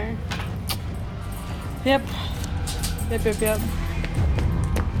 There. Yep. Yep.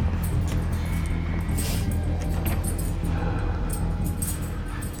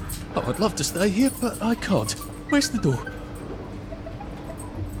 Oh, I'd love to stay here, but I can't. Where's the door?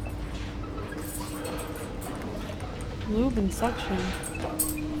 Lube and suction.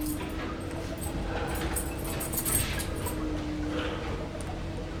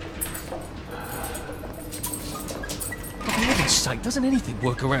 For heaven's sake, doesn't anything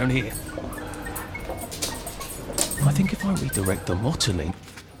work around here? I think if I redirect the Mottling...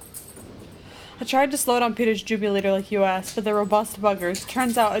 I tried to slow down Peter's Jubulator like you asked, but they're robust buggers.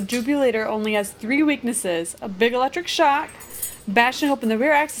 Turns out a Jubulator only has 3 weaknesses. A big electric shock, bashing open the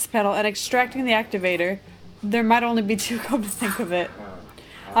rear access panel, and extracting the activator. There might only be 2, come to think of it.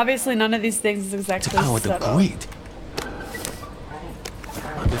 Obviously none of these things is exactly to power the set up. grid.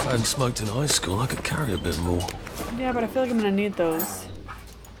 hadn't smoked in high school, I could carry a bit more. Yeah, but I feel like I'm gonna need those.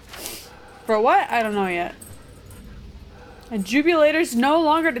 For what? I don't know yet. And jubilators no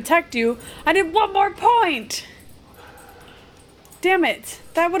longer detect you. I need one more point! Damn it.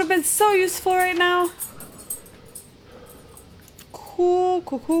 That would have been so useful right now. Cool,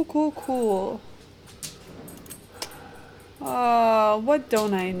 cool, cool, cool, cool. What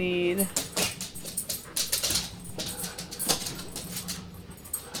don't I need?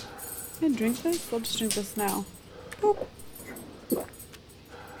 Can I drink this? I'll just drink this now. Boop.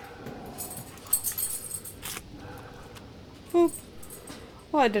 Boop.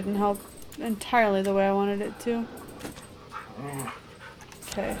 Well, it didn't help entirely the way I wanted it to.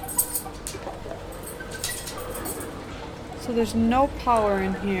 Okay. So there's no power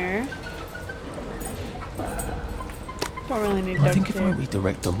in here. Don't really need I duct think if I tape.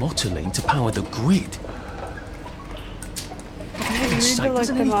 redirect the motoline to power the grid. I need sake, to look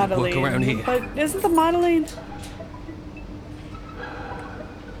doesn't the anything work around modeling. here? But isn't the modeling?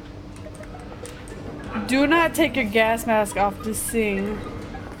 Do not take your gas mask off to sing.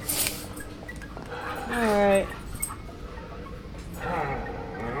 Alright.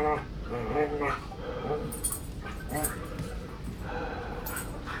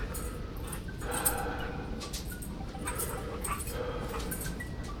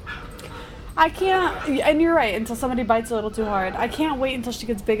 I can't, and you're right, until somebody bites a little too hard. I can't wait until she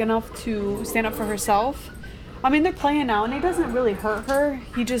gets big enough to stand up for herself. I mean, they're playing now, and he doesn't really hurt her.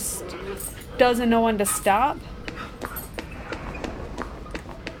 He just doesn't know when to stop.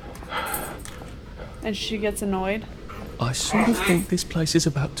 And she gets annoyed. I sort of think this place is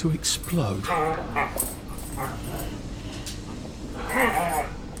about to explode.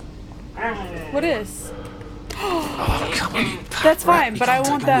 What is? Oh, come on, you That's rat, fine, you but I can't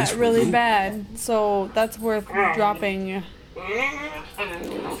take want all that this with really you. bad, so that's worth dropping.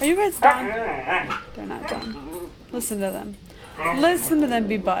 Are you guys done? They're not done. Listen to them. Listen to them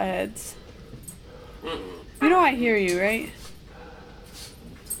be buttheads. You know I hear you, right?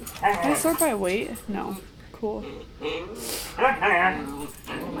 Can I sort by weight? No. Cool.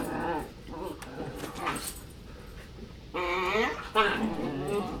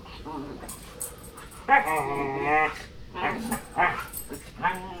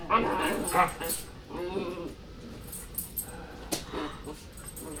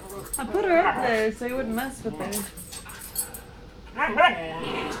 I put her up there so you wouldn't mess with her.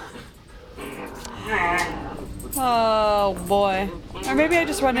 Oh boy. Or maybe I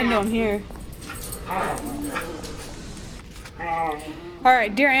just run into him here.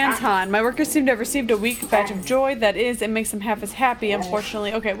 Alright, dear Anton, my workers seem to have received a weak batch of joy. That is, it makes them half as happy,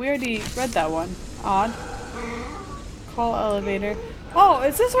 unfortunately. Okay, we already read that one. Odd. Call elevator. Oh,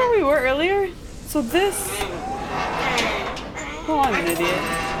 is this where we were earlier? So this... Oh, I'm an idiot.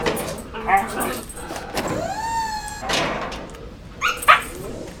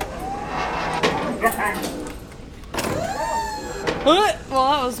 What?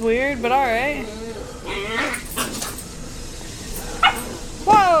 Well, that was weird, but alright.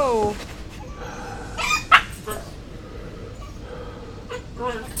 Whoa!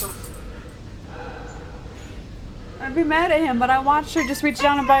 I'd be mad at him, but I watched her just reach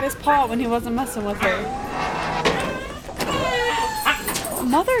down and bite his paw when he wasn't messing with her.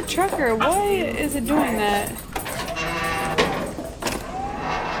 Mother trucker, why is it doing that?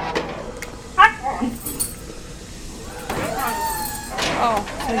 Oh,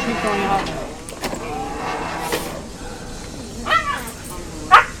 so they keep going up.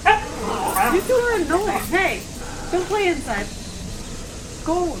 You two are annoying. Hey, don't play inside.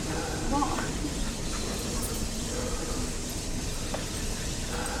 Go. Come on.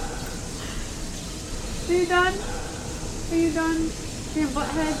 Are you done? Are you done? Damn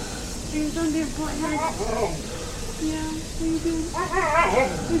butthead. Are you done, damn butthead? Yeah, what are you doing?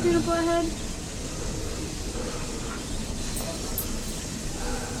 Are you doing a butthead?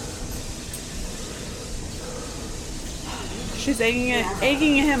 She's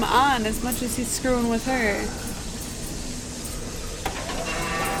egging him on as much as he's screwing with her.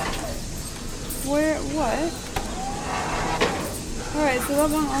 Where? What? Alright, so that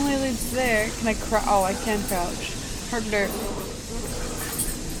one only leads there. Can I crouch? Oh, I can crouch. Hard dirt.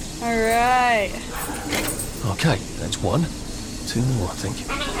 Alright. Okay, that's one. Two more, I think.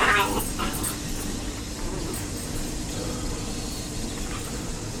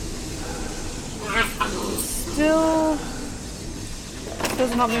 Still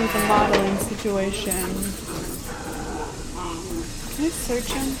doesn't help me with the modeling situation. Can I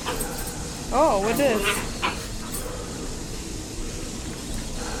search him? Oh, what is?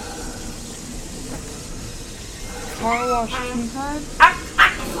 Car wash key card?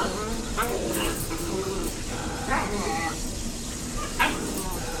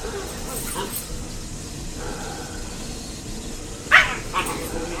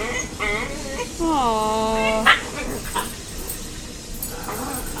 Aww.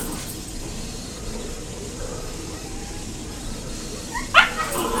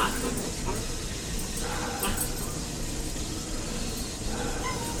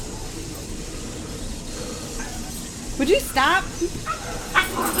 Would you stop?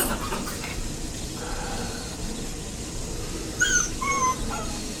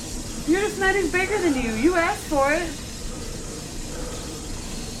 You're just not even bigger than you. You asked for it.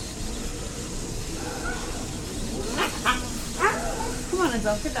 Come on,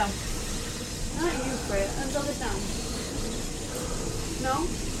 Enzo, get down. Not you, Freya. Enzo, get down. No?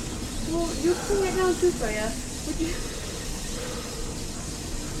 Well, you can get down too, Freya. Would you?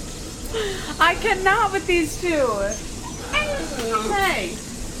 I cannot with these two. Hey.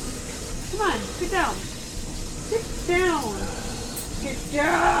 Come on, get down. Get down. Get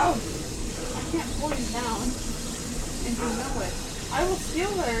down. I can't pull you down. And you know it. I will steal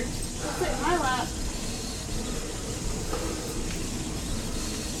her. She'll sit in my lap.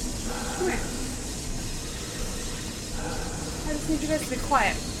 Come here. I just need you guys to be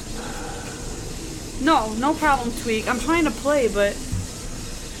quiet. No problem, Tweak. I'm trying to play, but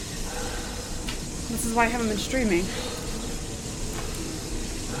this is why I haven't been streaming.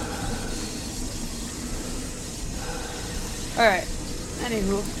 Alright.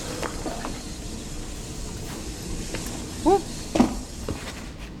 Anywho. Whoop.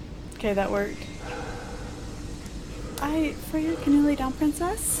 Okay, that worked. Freya, can you lay down,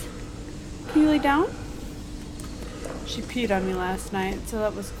 princess? Can you lay down? She peed on me last night, so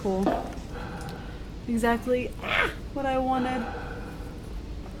that was cool. Exactly what I wanted.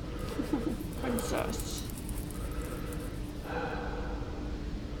 Princess.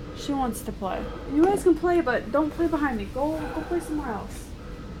 She wants to play. You guys can play, but don't play behind me. Go play somewhere else.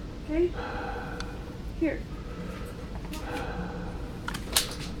 Okay? Here.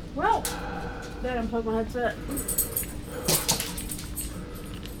 Well, then unplug my headset.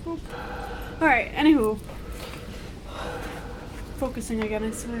 Alright, anywho. Focusing again,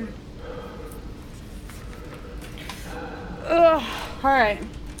 I swear. Ugh, alright.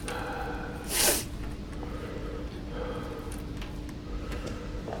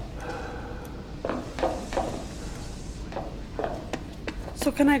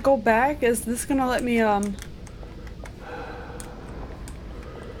 So can I go back? Is this gonna let me,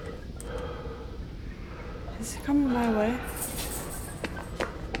 Is it coming my way?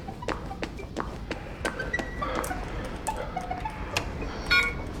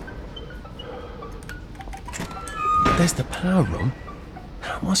 There's the power room.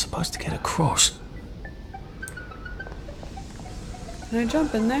 How am I supposed to get across? Can I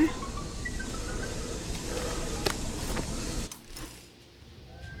jump in there?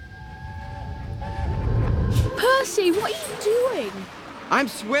 Percy, what are you doing? I'm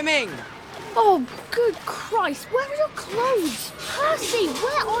swimming! Oh, good Christ, where are your clothes? Percy,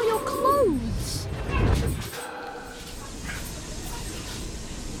 where are your clothes?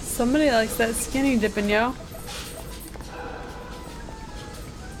 Somebody likes that skinny dipping, yo.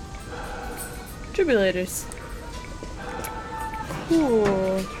 Tribullators.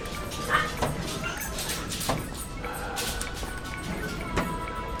 Cool.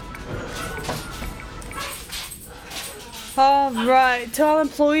 Alright, to all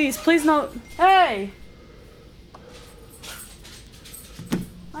employees, please note. Hey!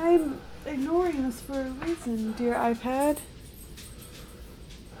 I'm ignoring this for a reason, dear iPad.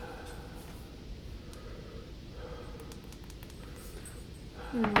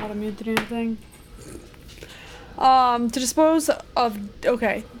 I don't know how to mute the damn thing. To dispose of...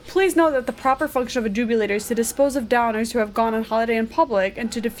 Okay. Please note that the proper function of a defibrillator is to dispose of downers who have gone on holiday in public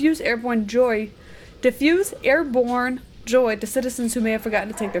and to diffuse airborne joy to citizens who may have forgotten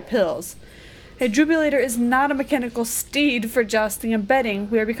to take their pills. A defibrillator is not a mechanical steed for jousting and betting.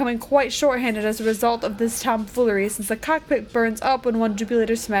 We are becoming quite short-handed as a result of this tomfoolery since the cockpit burns up when one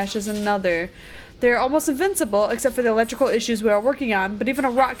defibrillator smashes another. They are almost invincible except for the electrical issues we are working on, but even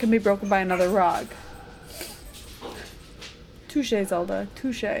a rock can be broken by another rock. Touche, Zelda.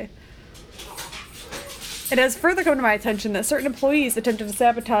 Touche. It has further come to my attention that certain employees attempted to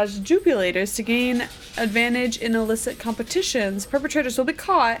sabotage defibrillators to gain advantage in illicit competitions. Perpetrators will be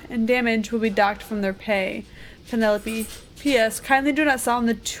caught, and damage will be docked from their pay. Penelope. P.S. Kindly do not sound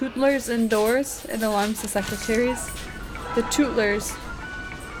the tootlers indoors. It alarms the secretaries. The tootlers.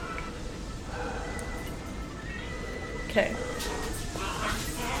 Okay.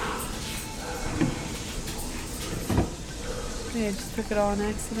 Yeah, I just took it all on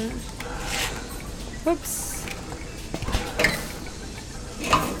accident. Whoops.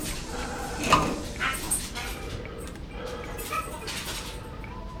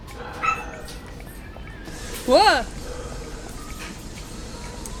 What?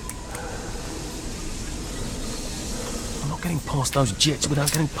 I'm not getting past those jets without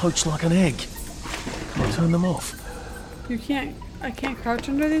getting poached like an egg. Can I turn them off? You can't. I can't crouch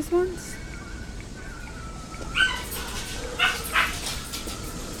under these ones?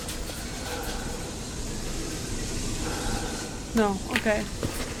 No, okay.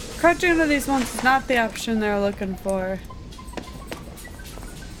 Crouching under these ones is not the option they're looking for.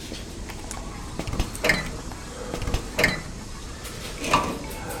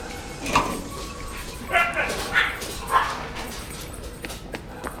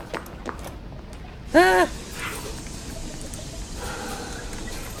 Ah!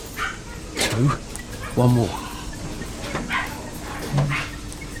 2. One more.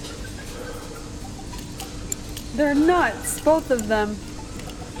 They're nuts, both of them.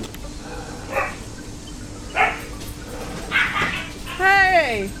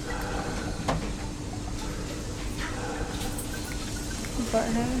 Hey!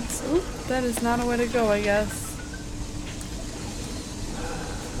 Buttheads. Oop, that is not a way to go, I guess.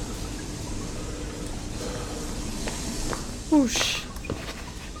 Whoosh.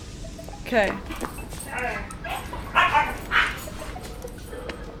 Okay.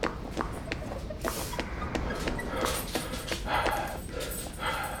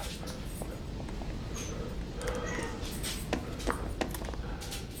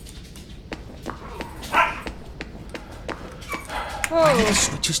 I need the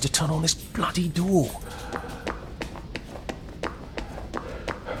switches to turn on this bloody door.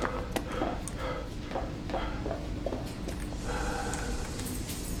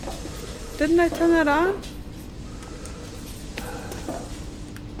 Didn't I turn that on?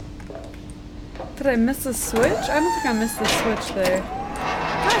 Did I miss a switch? I don't think I missed the switch there.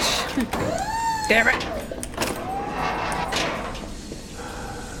 Gosh! Damn it!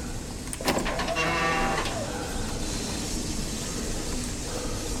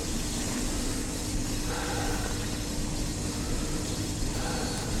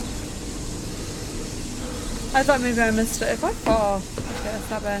 I thought maybe I missed it. If I fall, okay, that's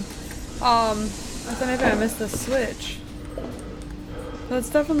not bad. I thought maybe I missed the switch. That's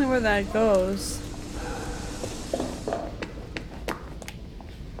definitely where that goes.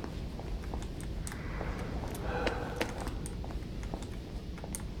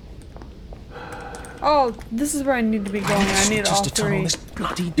 Oh, this is where I need to be going. I need all to turn on three. this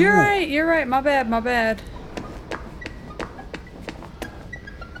bloody door. You're right, my bad, my bad.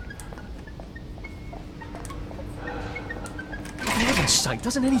 For heaven's sake,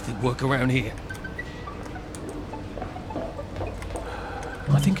 doesn't anything work around here?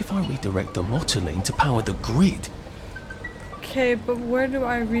 I think if I redirect the motoline to power the grid. Okay, but where do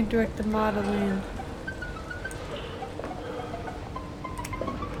I redirect the modeling?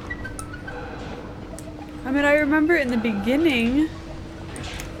 I mean, I remember in the beginning.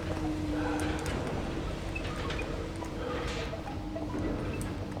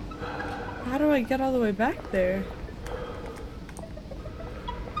 How do I get all the way back there?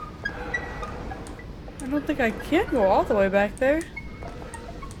 I don't think I can go all the way back there.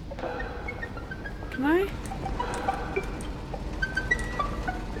 Can I?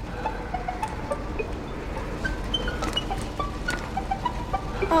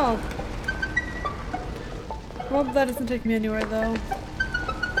 Oh. Well, that doesn't take me anywhere though.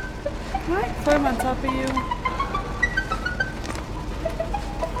 Can I climb on top of you?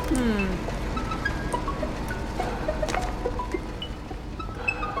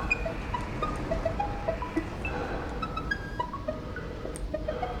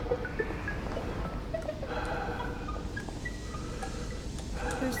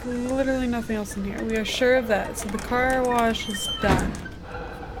 There's literally nothing else in here. We are sure of that. So the car wash is done.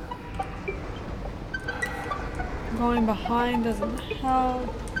 Going behind doesn't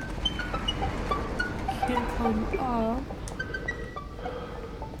help. Can't climb up.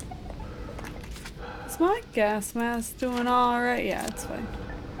 Is my gas mask doing alright? Yeah, it's fine.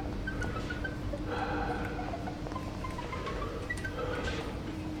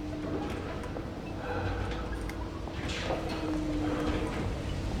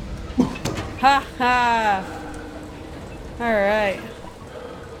 Ha ha! Alright.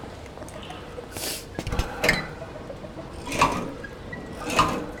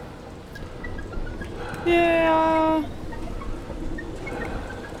 Yeah.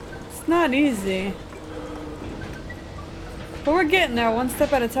 It's not easy. But we're getting there one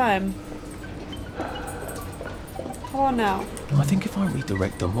step at a time. Come on now. I think if I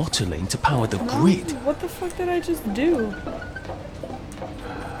redirect the motoline to power the grid... What the fuck did I just do?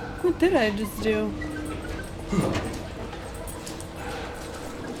 What did I just do?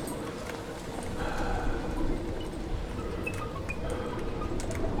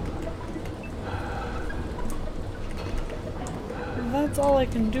 That's all I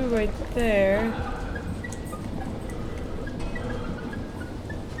can do right there.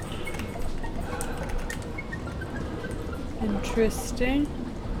 Interesting.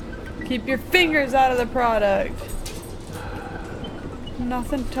 Keep your fingers out of the product.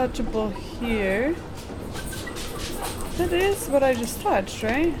 Nothing touchable here. That is what I just touched,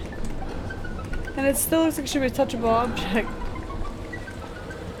 right? And it still looks like it should be a touchable object.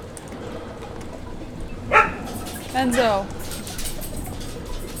 Enzo.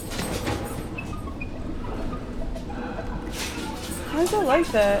 Why is it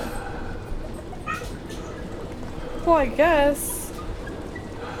like that? Well, I guess.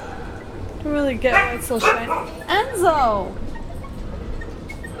 Don't really get why it's so shiny. Enzo!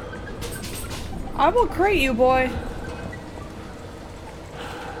 I will crate you, boy.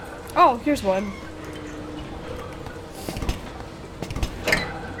 Oh, here's one.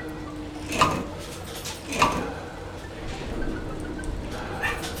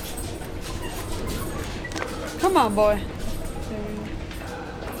 Come on, boy.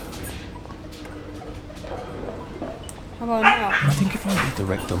 How about now? I think if I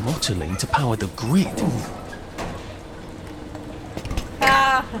redirect the motoline to power the grid...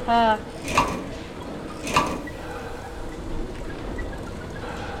 Ha ha.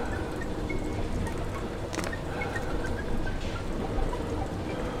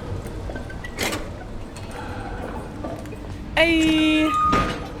 Hey.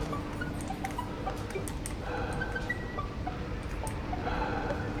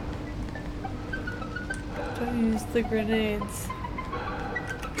 Don't use the grenades.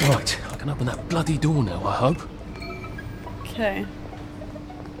 Right, I can open that bloody door now, I hope. Okay.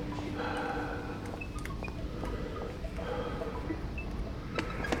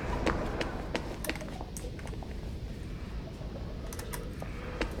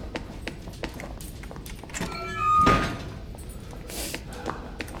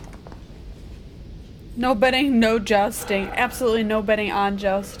 No betting, no jousting. Absolutely no betting on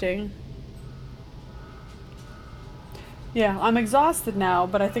jousting. Yeah, I'm exhausted now,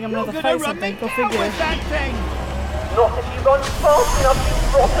 but I think I'm gonna have to fight something. Go figure. Not if you run fast enough, you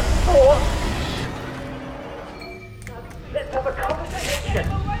rotten thorn! Let's have a conversation.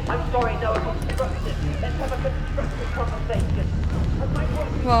 I'm sorry, no, I'm obstructed. Let's have a constructive conversation.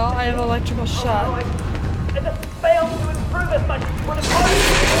 Well, I have electrical shock. I just failed to improve as much as you would have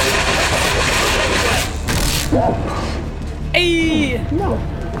hoped. Hey! No,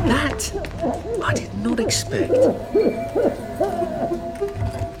 that I did not expect.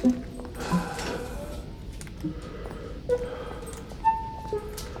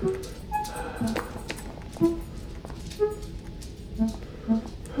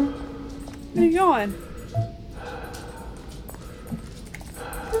 Where are you going?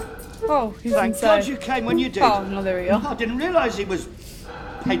 Oh, he's Thank inside. God you came when you did. Oh, no, there we go. I didn't realise he was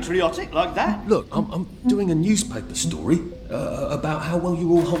patriotic like that. Look, I'm doing a newspaper story about how well you're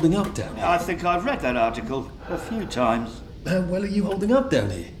all holding up down here. I think I've read that article a few times. How well are you holding up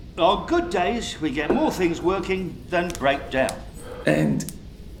down here? On good days, we get more things working than break down. And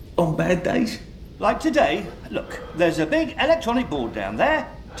on bad days? Like today, look, there's a big electronic board down there,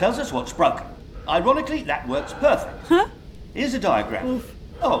 tells us what's broken. Ironically, that works perfect. Huh? Here's a diagram.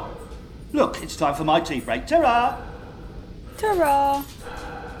 Oh, look, it's time for my tea break. Ta-ra! Ta-ra!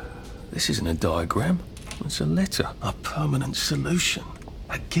 This isn't a diagram. It's a letter. A permanent solution.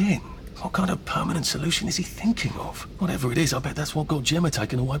 Again. What kind of permanent solution is he thinking of? Whatever it is, I bet that's what got Gemma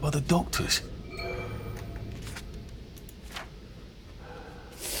taken away by the doctors.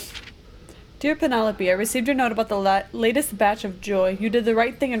 Dear Penelope, I received your note about the latest batch of joy. You did the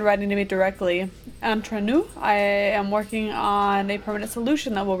right thing in writing to me directly. Entre nous, I am working on a permanent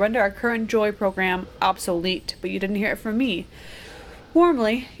solution that will render our current joy program obsolete, but you didn't hear it from me.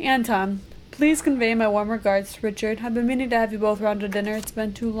 Warmly, Anton. Please convey my warm regards to Richard. I've been meaning to have you both round to dinner. It's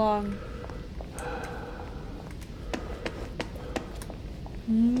been too long.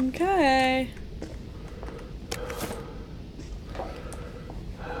 Okay.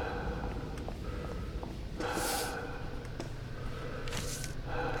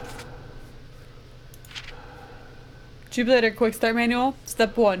 Jubilator Quick Start Manual.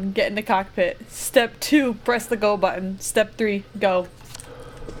 Step 1, get in the cockpit. Step 2, press the go button. Step 3, go.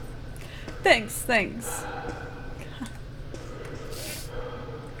 Thanks.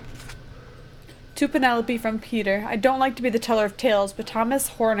 To Penelope from Peter. I don't like to be the teller of tales, but Thomas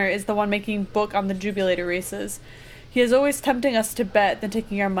Horner is the one making book on the Jubilator races. He is always tempting us to bet, then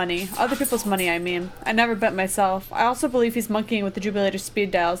taking our money. Other people's money, I mean. I never bet myself. I also believe he's monkeying with the Jubilator speed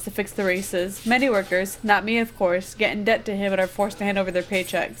dials to fix the races. Many workers, not me of course, get in debt to him and are forced to hand over their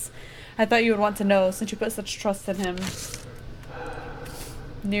paychecks. I thought you would want to know, since you put such trust in him.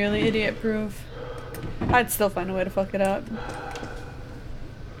 Nearly idiot proof. I'd still find a way to fuck it up.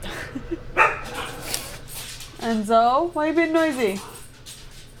 Enzo, why are you being noisy?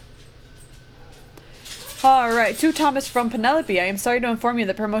 Alright, to Thomas from Penelope. I am sorry to inform you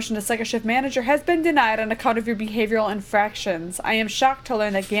that promotion to second shift manager has been denied on account of your behavioral infractions. I am shocked to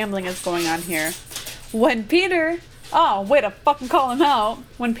learn that gambling is going on here. When Peter... Oh, way to fucking call him out.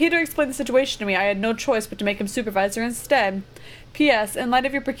 When Peter explained the situation to me, I had no choice but to make him supervisor instead. P.S. In light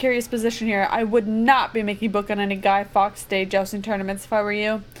of your precarious position here, I would not be making book on any Guy Fawkes Day jousting tournaments if I were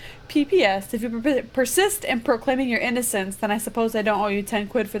you. P.P.S. If you persist in proclaiming your innocence, then I suppose I don't owe you 10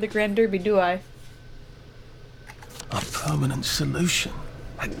 quid for the Grand Derby, do I? A permanent solution.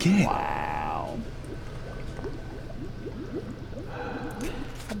 Again. Wow.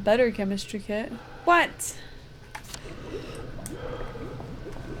 A better chemistry kit. What?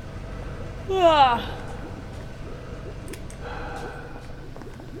 Ugh.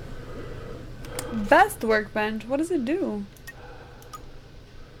 Best workbench. What does it do?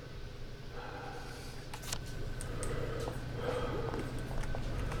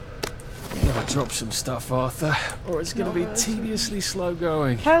 Never drop some stuff, Arthur, or it's going to be tediously slow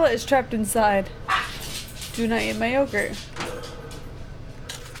going. Pilot is trapped inside. Do not eat my yogurt.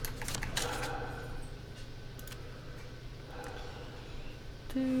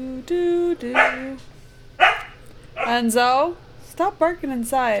 Do do do. Enzo, stop barking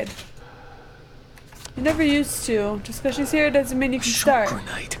inside. You never used to. Just because she's here doesn't mean you can start.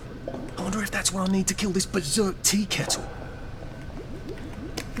 Grenade. I wonder if that's what I need to kill this berserk tea kettle.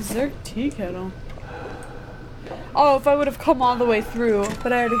 Berserk tea kettle. Oh, if I would have come all the way through,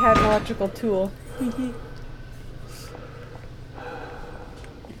 but I already had an electrical tool. I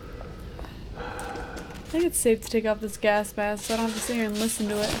think it's safe to take off this gas mask so I don't have to sit here and listen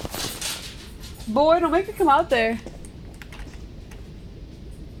to it. Boy, don't make it come out there.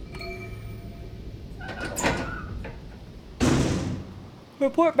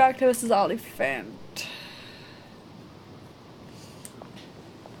 Report back to Mrs. Oliphant.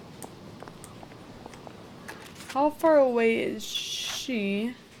 How far away is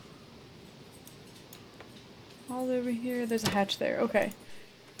she? All over here. There's a hatch there. Okay.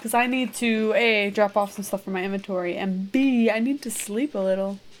 Because I need to, A, drop off some stuff from my inventory, and B, I need to sleep a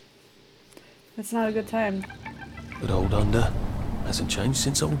little. It's not a good time. But old under hasn't changed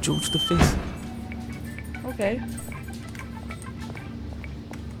since old George V. Okay.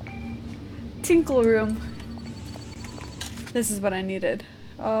 Tinkle room. This is what I needed.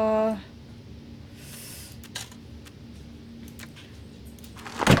 There,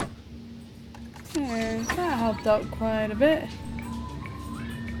 that helped out quite a bit.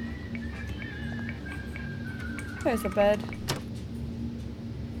 There's a bed.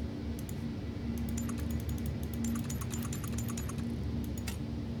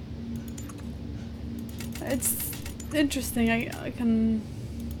 It's interesting. I can...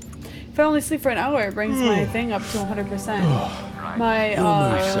 If I only sleep for an hour, it brings my thing up to 100%. My,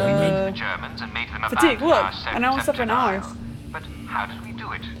 fatigue, look! And I only slept for an hour. But how did we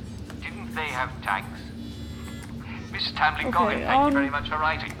do it? Didn't they have tanks? Miss Tamlin Goggin, thank you very much for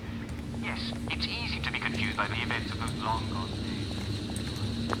writing. Yes, it's easy to be confused by the events of those long gone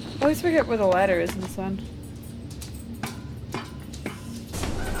days. I always forget where the ladder is in this one.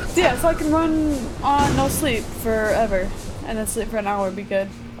 So yeah, so I can run on no sleep forever. And then sleep for an hour would be good.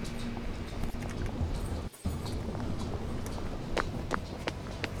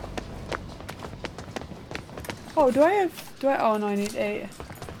 Oh, oh no, I need 8.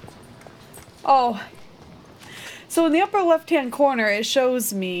 Oh. So in the upper left-hand corner, it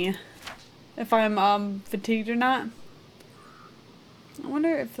shows me if I'm, fatigued or not. I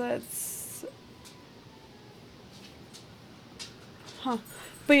wonder if that's... Huh.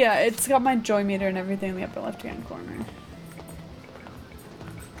 But yeah, it's got my joy meter and everything in the upper left-hand corner.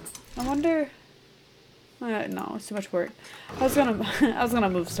 I wonder... no, it's too much work. I was gonna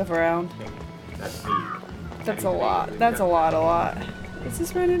move stuff around. That's a lot. That's a lot. Is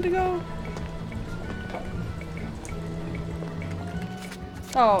this where I need to go?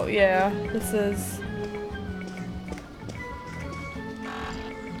 Oh, yeah. This is...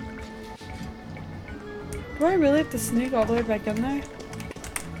 Do I really have to sneak all the way back in there?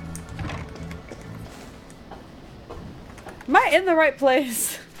 Am I in the right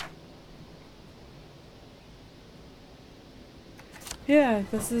place? Yeah,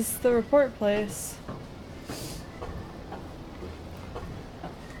 this is the report place.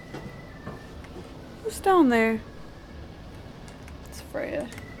 Who's down there? It's Freya.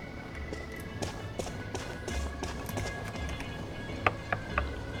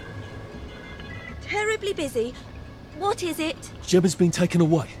 Terribly busy. What is it? Gemma's been taken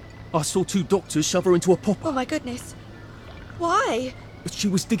away. I saw 2 doctors shove her into a popper. Oh my goodness. Why? But she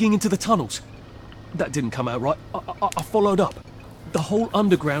was digging into the tunnels. That didn't come out right. I followed up. The whole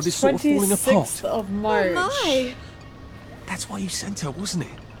underground is sort of falling apart. 26th of March. Oh my. That's why you sent her, wasn't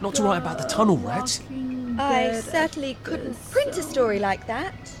it? Not to write about the tunnel rats. I certainly couldn't print a story like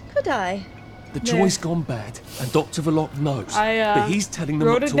that, could I? The joy's gone bad, and Dr. Verloc knows. But he's telling them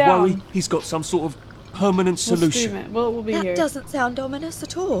not to worry. He's got some sort of permanent solution. We'll be that here. Doesn't sound ominous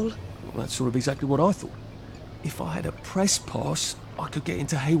at all. Well, that's sort of exactly what I thought. If I had a press pass, I could get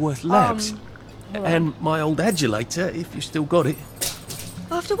into Hayworth Labs. And my old adulator, if you still got it.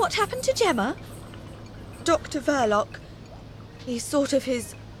 After what happened to Gemma? Dr. Verloc, he's sort of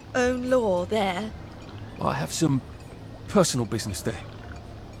his own law there. I have some personal business there.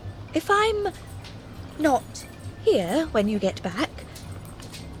 If I'm not here when you get back,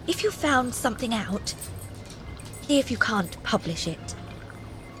 if you found something out, see if you can't publish it.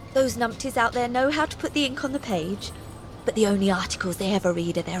 Those numpties out there know how to put the ink on the page, but the only articles they ever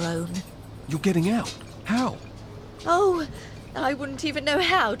read are their own. You're getting out? How? Oh, I wouldn't even know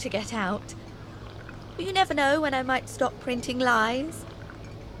how to get out. But you never know when I might stop printing lies.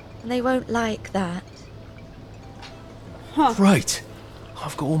 And they won't like that. Great.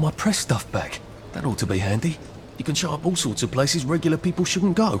 I've got all my press stuff back. That ought to be handy. You can show up all sorts of places regular people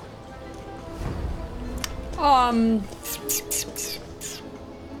shouldn't go.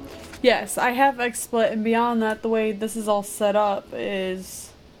 Yes, I have XSplit, and beyond that, the way this is all set up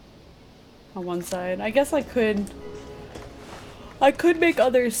is on one side. I guess I could make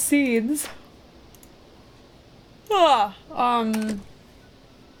other scenes. So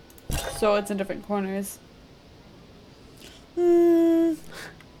it's in different corners.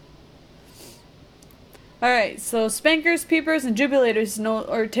 Alright, so spankers, peepers, and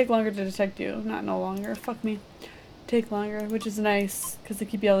jubilators take longer to detect you. Not no longer. Fuck me. Take longer, which is nice, because they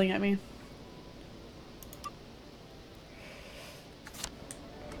keep yelling at me.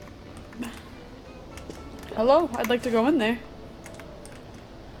 Hello? I'd like to go in there.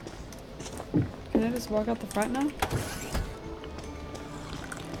 Can I just walk out the front now?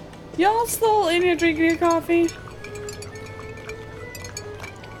 Y'all still in here drinking your coffee?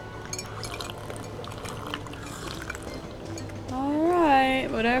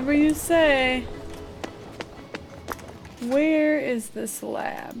 Alright, whatever you say. Where is this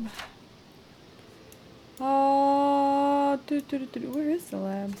lab? Where is the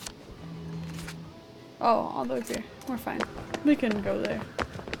lab? Oh, all the way up here. We're fine. We can go there.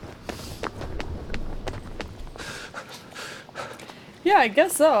 Yeah, I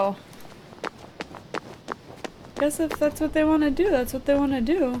guess so. Guess if that's what they want to do, that's what they want to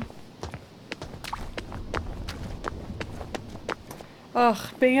do. Ugh,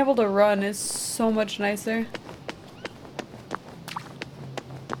 being able to run is so much nicer.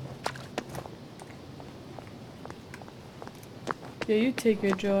 Yeah, you take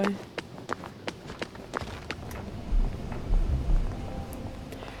your joy.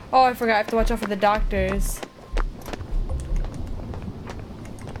 Oh, I forgot. I have to watch out for the doctors.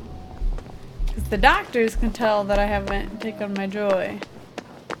 Because the doctors can tell that I haven't taken my joy.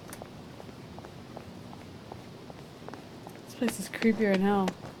 This place is creepier than hell.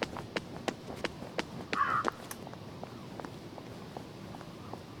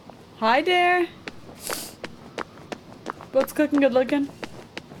 Hi there. What's cooking good looking?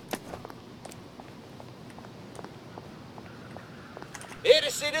 Here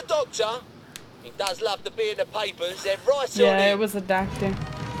to see the doctor? He does love to be in the papers, they're right on Yeah, him. it was a doctor.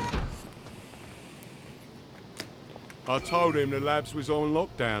 I told him the labs was on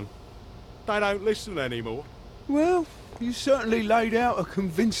lockdown. They don't listen anymore. Well, you certainly laid out a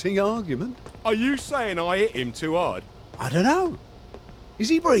convincing argument. Are you saying I hit him too hard? I don't know. Is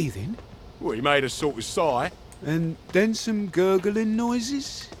he breathing? Well, he made a sort of sigh. And then some gurgling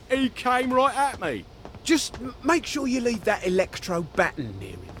noises? He came right at me. Just make sure you leave that electro baton near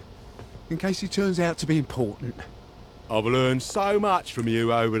him, in case he turns out to be important. I've learned so much from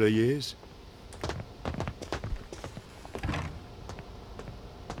you over the years.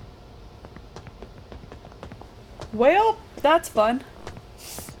 Well, that's fun.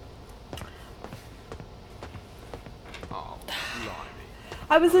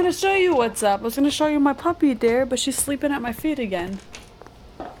 I was gonna show you what's up. I was gonna show you my puppy there, but she's sleeping at my feet again.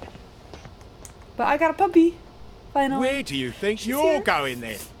 But I got a puppy. Finally. Where do you think She's you're here. going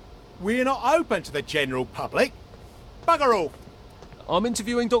then? We're not open to the general public. Bugger off. I'm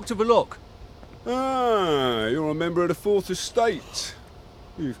interviewing Dr. Verloc. Ah, you're a member of the Fourth Estate.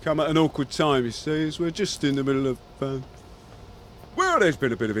 You've come at an awkward time, you see, as we're just in the middle of... Well, there's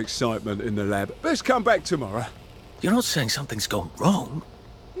been a bit of excitement in the lab. Let's come back tomorrow. You're not saying something's gone wrong?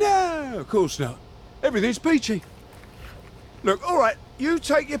 No, of course not. Everything's peachy. Look, all right, you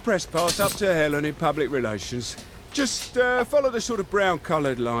take your press pass up to Helen in public relations. Just follow the sort of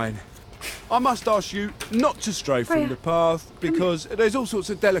brown-coloured line. I must ask you not to stray from the path, because there's all sorts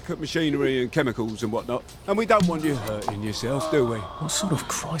of delicate machinery and chemicals and whatnot, and we don't want you hurting yourself, do we? What sort of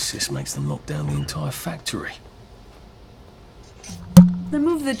crisis makes them lock down the entire factory? They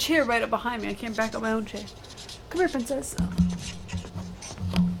moved the chair right up behind me. I can't back up my own chair. Come here, princess.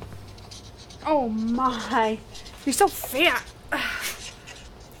 Oh my. You're so fat.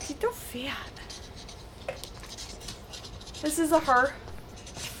 You're so fat. This is her.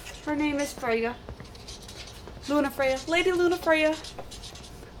 Her name is Freya. Luna Freya. Lady Luna Freya.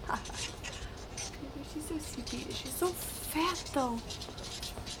 She's so sweet. She's so fat though.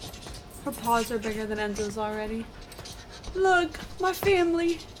 Her paws are bigger than Enzo's already. Look, my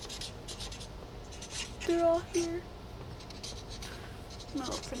family. They're all here. My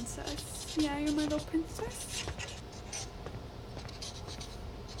little princess. Yeah, you're my little princess.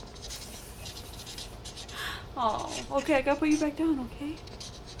 Oh, okay, I gotta put you back down, okay?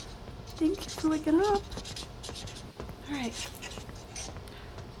 Thank you for waking up. Alright.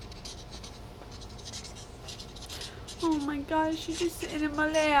 Oh my gosh, she's just sitting in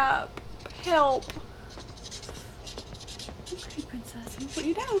my lap. Help. Okay, princess, I'm gonna put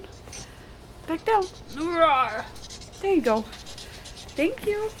you down. Back down. Roar. There you go. Thank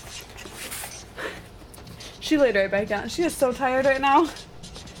you. She laid right back down. She is so tired right now.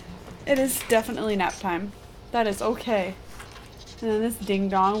 It is definitely nap time. That is okay. And then this ding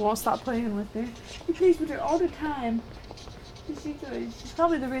dong won't stop playing with her. He plays with her all the time. What's she doing? She's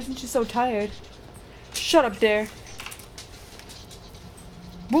probably the reason she's so tired. Shut up there.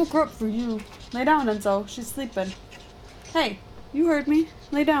 Woke her up for you. Lay down, Enzo. She's sleeping. Hey, you heard me.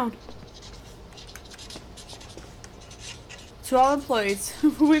 Lay down. To all employees,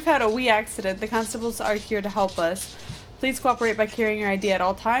 we've had a wee accident. The constables are here to help us. Please cooperate by carrying your ID at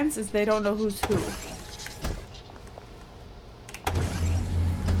all times, as they don't know who's who.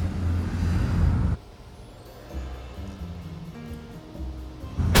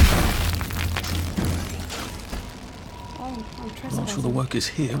 I'm not sure the workers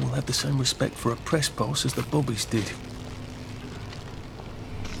here will have the same respect for a press pass as the Bobbies did.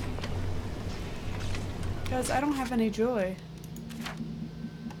 Guys, I don't have any joy.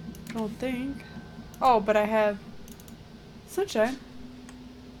 I don't think. Oh, but I have sunshine.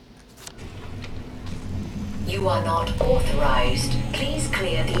 You are not authorized. Please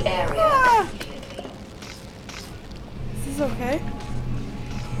clear the area. Ah! This is okay.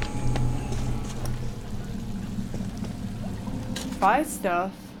 Buy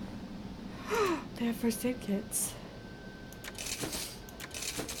stuff. They have first aid kits.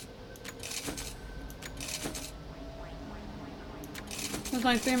 There's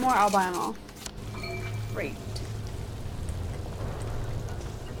only 3 more. I'll buy them all. Great.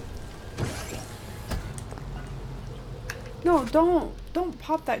 No, don't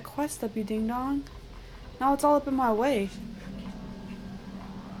pop that quest up, you ding dong. Now it's all up in my way.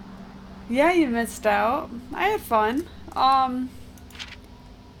 Yeah, you missed out. I had fun. I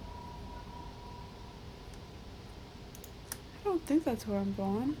don't think that's where I'm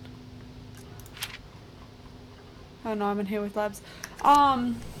going. Oh no, I'm in here with Labs.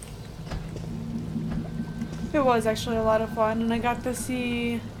 It was actually a lot of fun, and I got to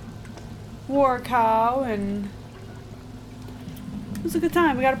see War Cow, and it was a good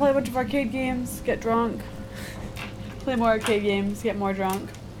time. We got to play a bunch of arcade games, get drunk, play more arcade games, get more drunk,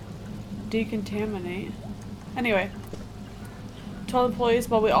 decontaminate. Anyway, told employees,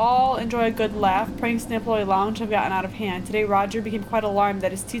 while we all enjoy a good laugh, pranks in the employee lounge have gotten out of hand. Today, Roger became quite alarmed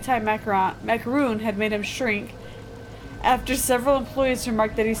that his tea time macaroon had made him shrink. After several employees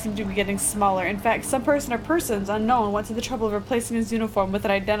remarked that he seemed to be getting smaller. In fact, some person or persons unknown went to the trouble of replacing his uniform with an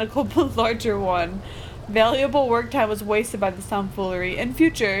identical but larger one. Valuable work time was wasted by this tomfoolery. In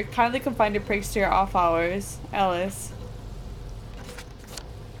future, kindly confine your pranks to your off hours. Alice.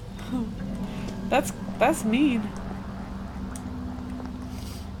 That's mean.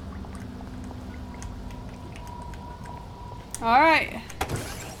 Alright.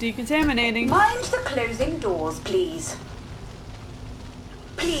 Decontaminating. Mind the closing doors, please.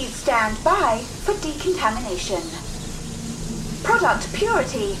 Please stand by for decontamination. Product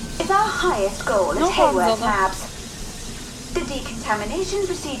purity is our highest goal at Hayworth Labs. The decontamination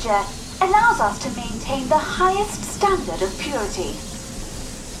procedure allows us to maintain the highest standard of purity.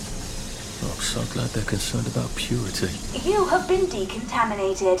 I'm so glad they're concerned about purity. You have been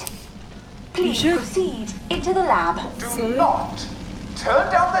decontaminated. Please proceed into the lab. Do not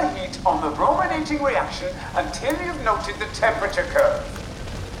turn down the heat on the brominating reaction until you've noted the temperature curve.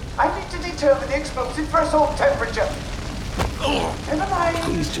 I need to determine the explosive threshold temperature. Never mind.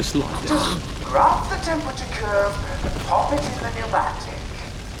 Please just like this. Just grab the temperature curve and pop it in the pneumatic.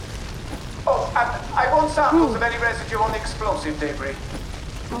 Oh, and I want samples of any residue on the explosive debris.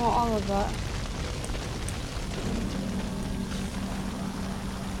 I want all of that.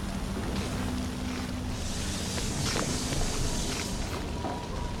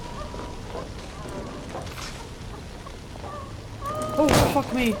 Oh,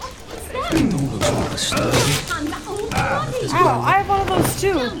 fuck me. Ow, I have one of those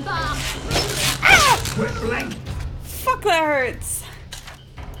too. Ah! Fuck, that hurts.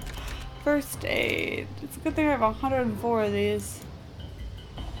 First aid. It's a good thing I have 104 of these.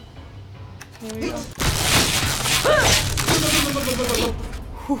 There we go.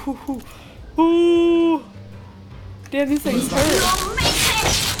 Ooh. Damn, these things hurt.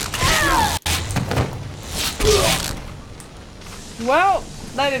 Well,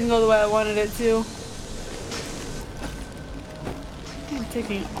 that didn't go the way I wanted it to. I'm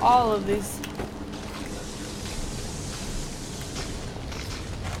taking all of these.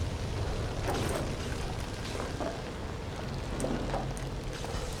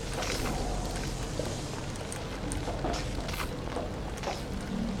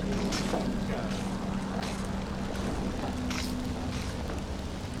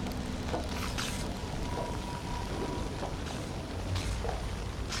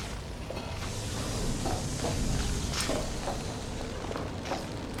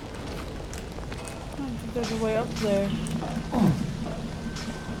 There's a way up there.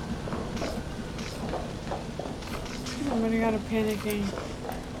 I'm running out of panicking.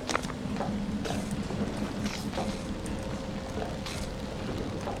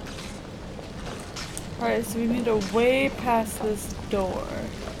 Alright, so we need to way past this door.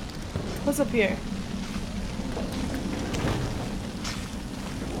 What's up here?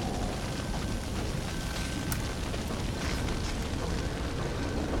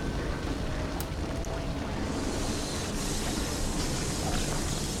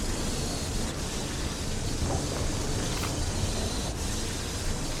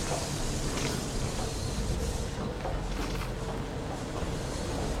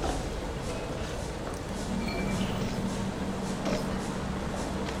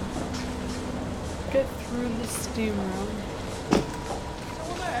 Get through the steam room.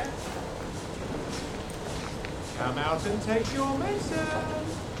 Come out and take your medicine.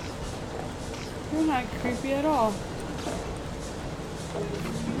 You're not creepy at all.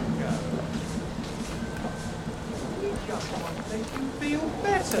 We just want to make you feel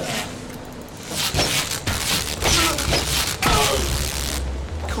better.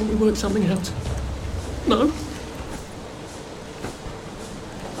 Can't we work something out? No?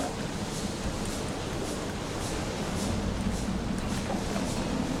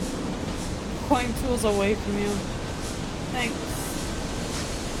 Point tools away from you. Thanks.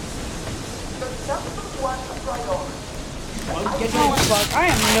 Oh fuck, I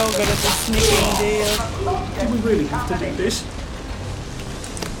am no good at this sneaking deal. Do we really have to do this?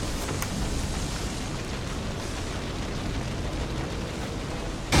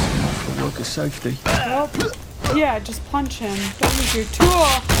 For worker safety. Well, yeah, just punch him. Don't use your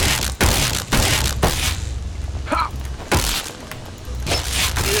tool.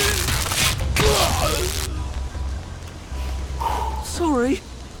 Sorry.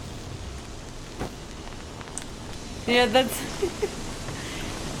 Yeah, that's...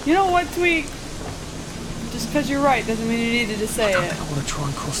 You know what, Tweak? Just because you're right doesn't mean you needed to say I it. don't want to try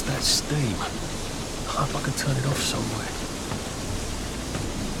and cross that steam. I hope I can turn it off somewhere.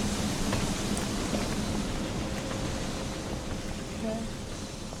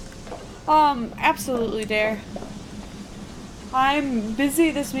 Absolutely, Dare. I'm busy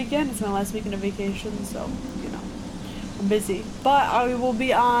this weekend. It's my last weekend of vacation, so, you know, I'm busy. But I will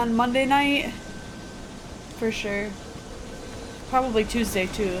be on Monday night, for sure. Probably Tuesday,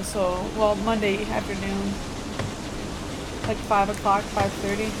 too, so, well, Monday afternoon. Like 5 o'clock,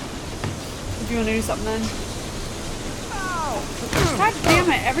 5:30. If you want to do something then. Oh! God damn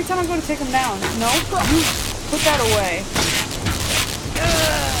it, every time I go to take him down. No, you put that away.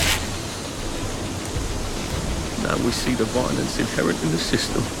 Now we see the violence inherent in the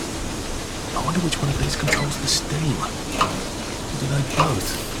system. I wonder which one of these controls the steam. Or do they both?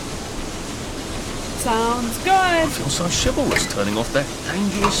 Sounds good. I feel so chivalrous turning off that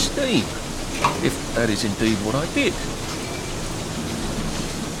dangerous steam. If that is indeed what I did.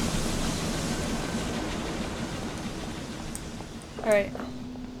 Alright.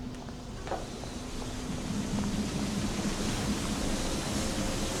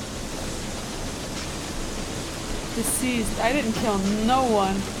 Deceased. I didn't kill no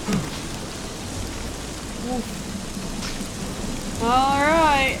one.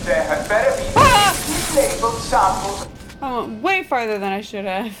 Alright. There had better be labeled samples I went way farther than I should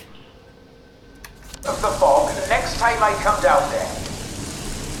have. of the fog the next time I come down there.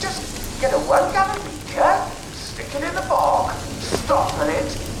 Just get a 1 gallon beaker, stick it in the fog, stopper it,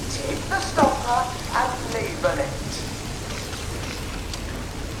 take the stopper, and label it.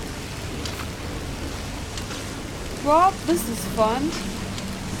 Well, this is fun.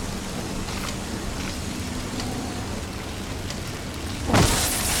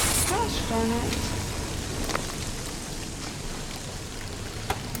 Gosh darn it.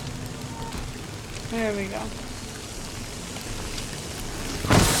 There we go.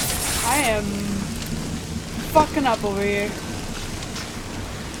 I am fucking up over here.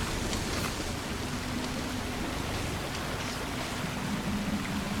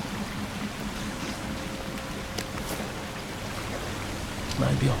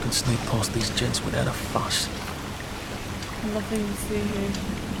 Maybe I can sneak past these gents without a fuss. Nothing to see here.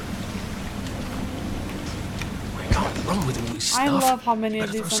 We can't run with all this stuff. I love how many of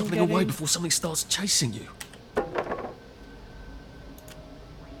Better these throw I'm something getting. away before something starts chasing you.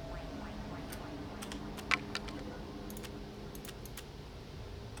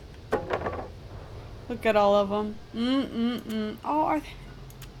 Look at all of them. Oh, are they?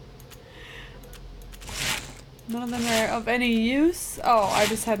 None of them are of any use? Oh, I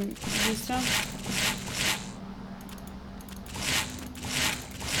just hadn't used them.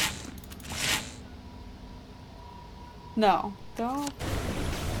 No. They're all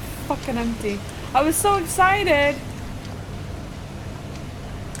fucking empty. I was so excited!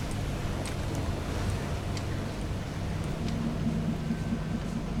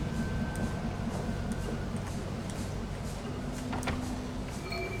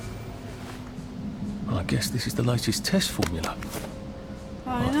 I guess this is the latest test formula.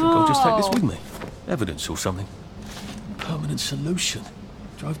 I think I'll just take this know. with me. Evidence or something. Permanent solution.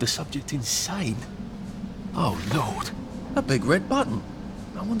 Drove the subject insane. Oh, Lord. A big red button.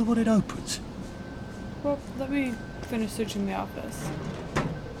 I wonder what it opens. Well, let me finish searching the office.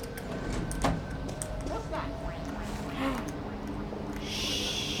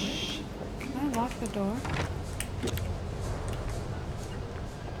 Shh. Can I lock the door?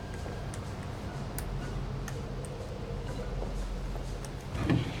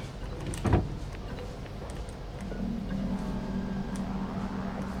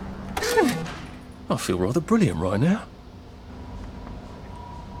 I feel rather brilliant right now.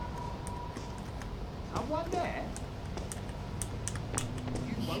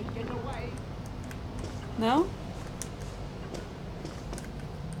 No?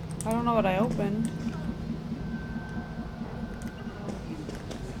 I don't know what I opened.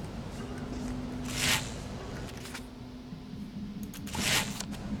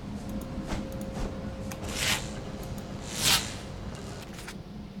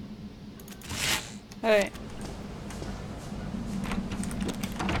 Alright.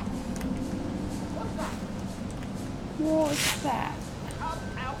 What's that?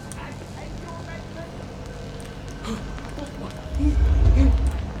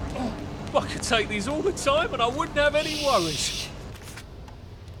 I could take these all the time and I wouldn't have any worries.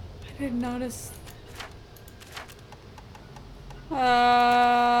 I didn't notice.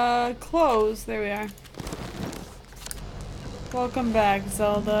 Close. There we are. Welcome back,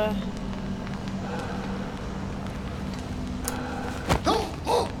 Zelda.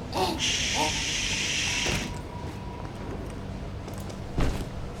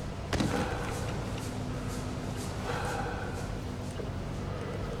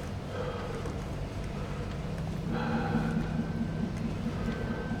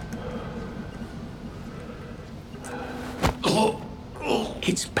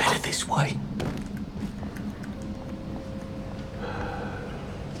 It's better this way.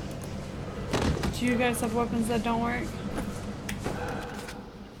 Do you guys have weapons that don't work?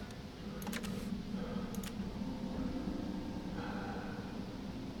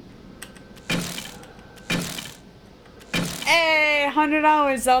 Hey,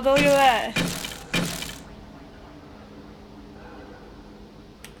 $100, Zelda, look at that.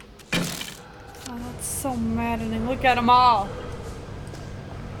 Oh, that's so maddening. Look at them all.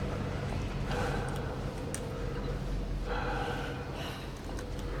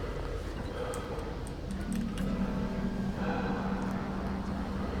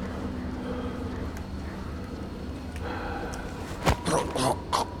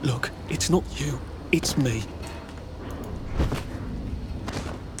 Look, it's not you. It's me.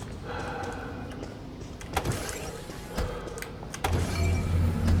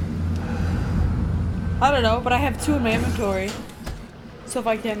 I don't know, but I have 2 in my inventory. So if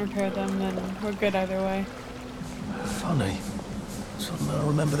I can't repair them, then we're good either way. Funny. Suddenly I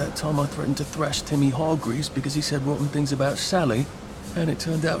remember that time I threatened to thrash Timmy Hargreaves because he said rotten things about Sally, and it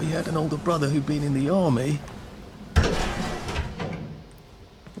turned out he had an older brother who'd been in the army.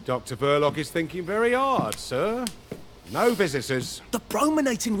 Dr. Verloc is thinking very hard, sir. No visitors. The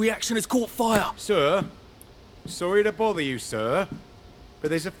brominating reaction has caught fire! Sir, sorry to bother you, sir, but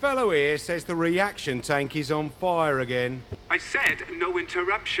there's a fellow here says the reaction tank is on fire again. I said no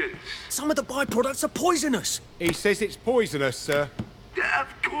interruptions. Some of the byproducts are poisonous! He says it's poisonous, sir.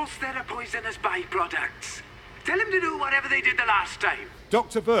 Of course there are poisonous byproducts. Tell him to do whatever they did the last time.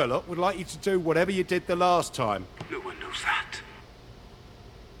 Dr. Verloc would like you to do whatever you did the last time. No one knows that.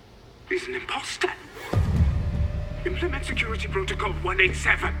 He's an imposter. Implement security protocol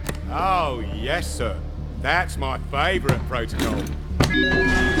 187. Oh, yes, sir. That's my favourite protocol.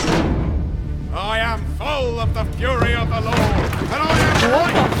 I am full of the fury of the Lord, and I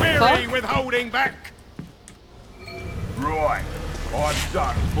am quite weary with holding back. Right, I'm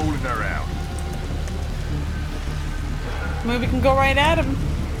done fooling around. Maybe we can go right at him.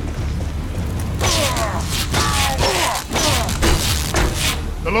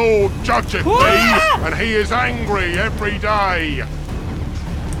 The Lord judgeth thee, and he is angry every day.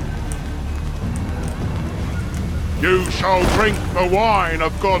 You shall drink the wine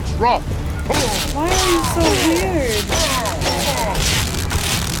of God's wrath. Why are you so weird?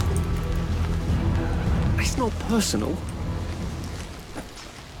 It's not personal.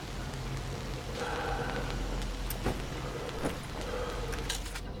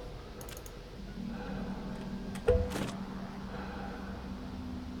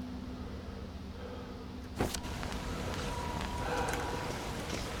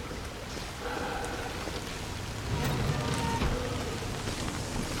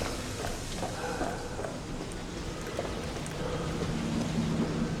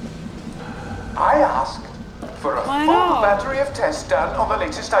 I asked for a full battery of tests done on the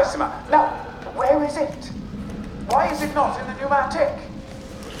latest isomer. Now, where is it? Why is it not in the pneumatic?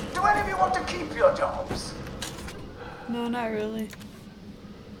 Do any of you want to keep your jobs? No, not really.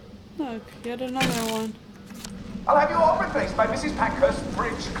 Look, yet another one. I'll have you all replaced by Mrs. Pankhurst's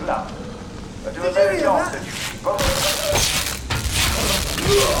Bridge Club. They'll do a better job than you people.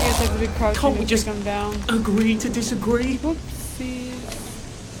 You guys have to be crouching Can't we to just take them down. agree to disagree? Whoopsies.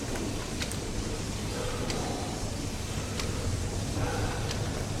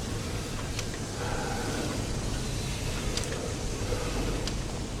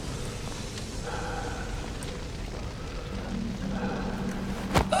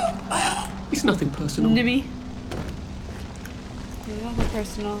 It's nothing personal. Nimmy. Yeah, nothing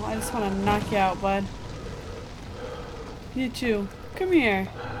personal. I just want to knock you out, bud. You too. Come here.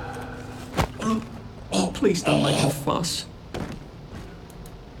 Oh, please don't make a fuss.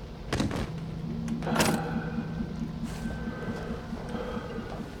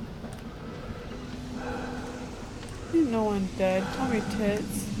 Ain't no one dead. Tell me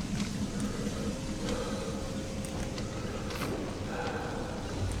tits.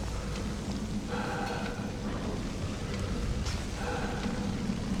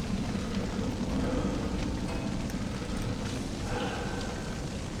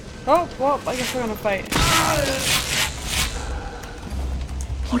 Oh, well, I guess we're gonna fight.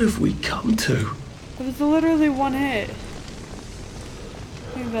 What have we come to? It was literally one hit. I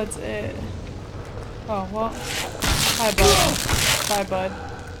think that's it. Oh, well. Hi, bud. Bye, bud.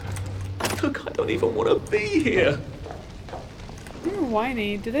 Look, I don't even want to be here. You're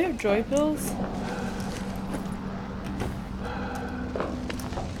whiny. Do they have joy pills?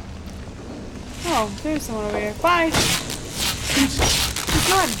 Oh, there's someone over here. Bye! He's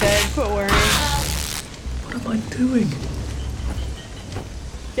not dead. Quit worrying. What am I doing?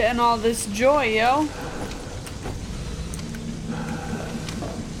 Getting all this joy, yo.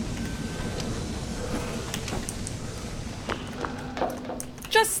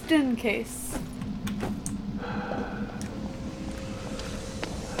 Just in case.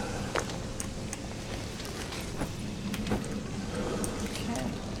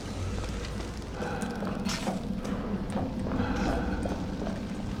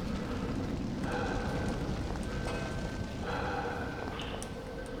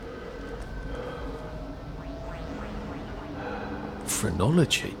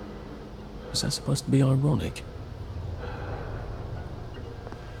 Phrenology? Is that supposed to be ironic?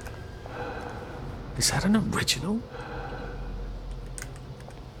 Is that an original?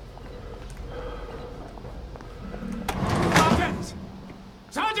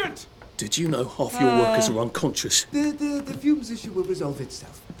 did you know half your workers are unconscious? The fumes issue will resolve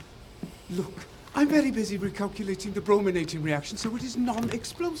itself. Look, I'm very busy recalculating the brominating reaction so it is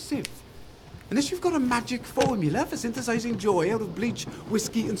non-explosive. Unless you've got a magic formula for synthesizing joy out of bleach,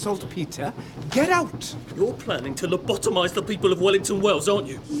 whiskey and saltpeter, get out! You're planning to lobotomize the people of Wellington Wells, aren't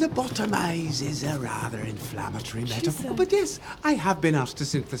you? Lobotomize is a rather inflammatory metaphor, but yes, I have been asked to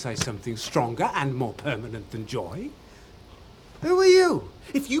synthesize something stronger and more permanent than joy. Who are you?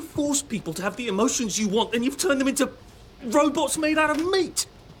 If you force people to have the emotions you want, then you've turned them into robots made out of meat.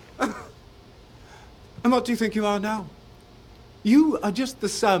 And what do you think you are now? You are just the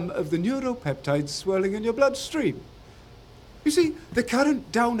sum of the neuropeptides swirling in your bloodstream. You see, the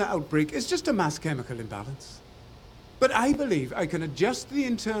current Downer outbreak is just a mass chemical imbalance. But I believe I can adjust the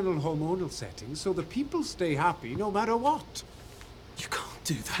internal hormonal settings so the people stay happy no matter what. You can't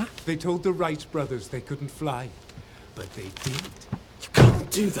do that. They told the Wright brothers they couldn't fly, but they did. You can't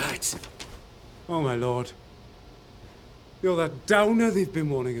do that. Oh, my lord. You're that Downer they've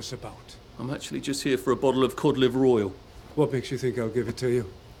been warning us about. I'm actually just here for a bottle of cod liver oil. What makes you think I'll give it to you?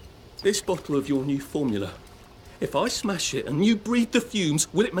 This bottle of your new formula. If I smash it and you breathe the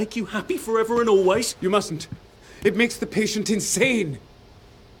fumes, will it make you happy forever and always? You mustn't. It makes the patient insane.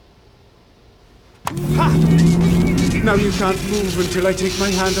 Ha! Now you can't move until I take my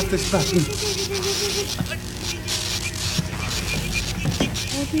hand off this button.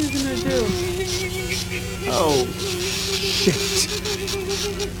 What are you gonna do? Oh, shit.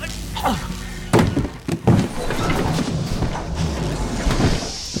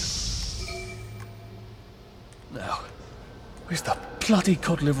 Now, where's the bloody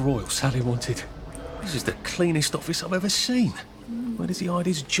cod liver oil Sally wanted? This is the cleanest office I've ever seen. Where does he hide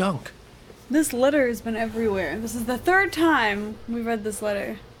his junk? This letter has been everywhere. This is the third time we read this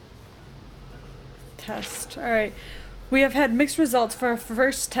letter. Test. Alright. We have had mixed results for our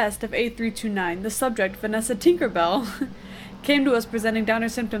first test of A329. The subject, Vanessa Tinkerbell, came to us presenting downer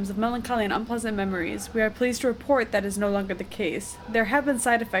symptoms of melancholy and unpleasant memories. We are pleased to report that is no longer the case. There have been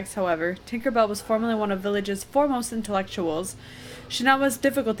side effects, however. Tinkerbell was formerly one of village's foremost intellectuals. She now has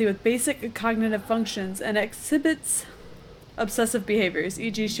difficulty with basic cognitive functions and exhibits obsessive behaviors,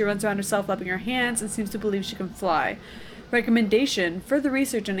 e.g. she runs around herself clapping her hands and seems to believe she can fly. Recommendation: further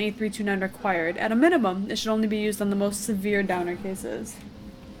research on A329 required. At a minimum, it should only be used on the most severe downer cases.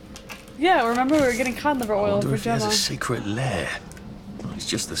 Yeah, remember we were getting cod liver oil for Gemma. There's a secret lair. Oh, it's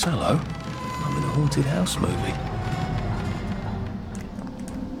just the hello. I'm in a haunted house movie.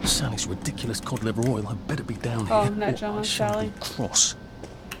 Sally's ridiculous cod liver oil had better be down here. Oh, not Gemma, Sally. Cross.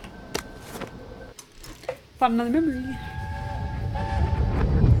 Found another memory.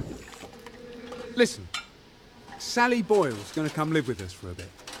 Listen, Sally Boyle's going to come live with us for a bit.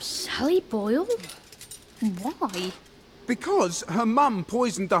 Sally Boyle? Why? Because her mum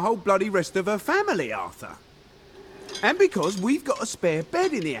poisoned the whole bloody rest of her family, Arthur. And because we've got a spare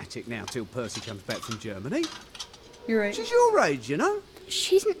bed in the attic now till Percy comes back from Germany. You're right. She's your age, you know.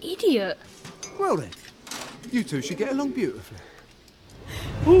 She's an idiot. Well then, you two should get along beautifully.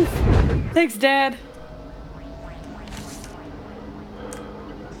 Oof. Thanks, Dad.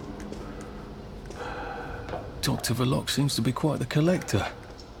 Dr. Verloc seems to be quite the collector.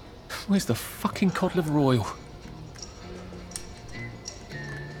 Where's the fucking cod liver oil?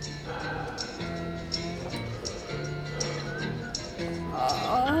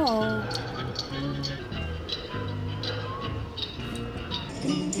 Oh.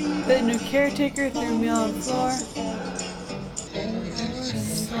 The new caretaker threw meal on the floor.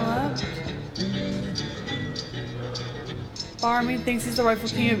 Slept. Barmy thinks he's the rightful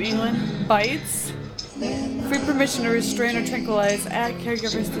king of England. Bites. Free permission to restrain or tranquilize at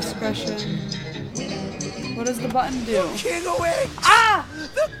caregiver's discretion. What does the button do? King of X! Ah!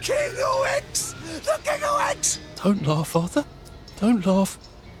 The King of X! The King of X! Don't laugh, Arthur. Don't laugh.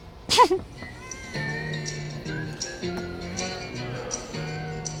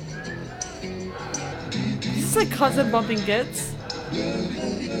 Is this like cousin bumping gits?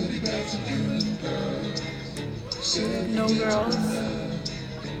 No girls.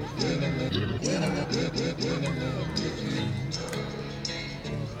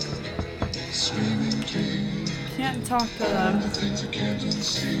 Can't talk to them.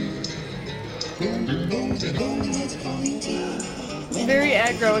 Very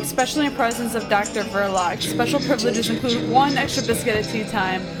aggro, especially in presence of Dr. Verloc. Special privileges include 1 extra biscuit at tea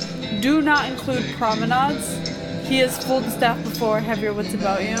time. Do not include promenades. He has fooled the staff before. Have your wits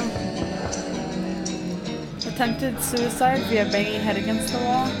about you. Attempted suicide via banging head against the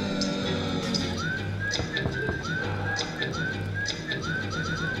wall.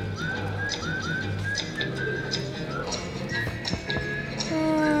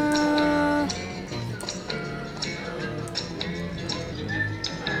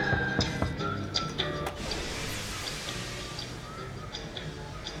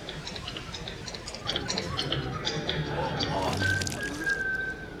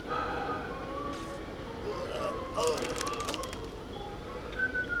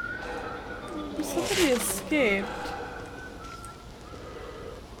 Somebody escaped.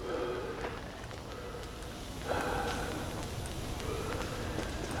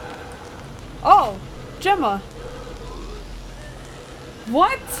 Oh, Gemma.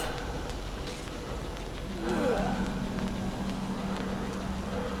 What?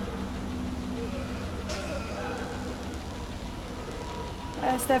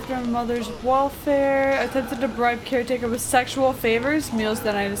 Asked after her mother's welfare, attempted to bribe caretaker with sexual favors, meals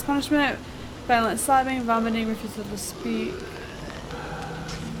denied as punishment, violent sobbing, vomiting, refusal to speak.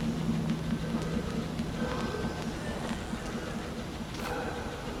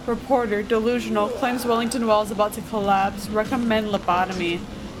 Reporter, delusional, claims Wellington Well is about to collapse, recommend lobotomy.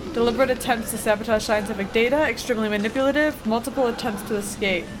 Deliberate attempts to sabotage scientific data, extremely manipulative, multiple attempts to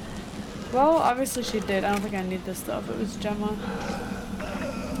escape. Well, obviously she did. I don't think I need this stuff. It was Gemma.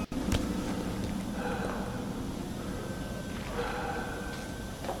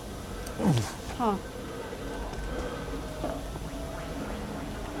 Huh.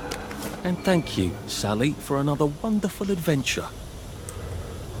 And thank you, Sally, for another wonderful adventure.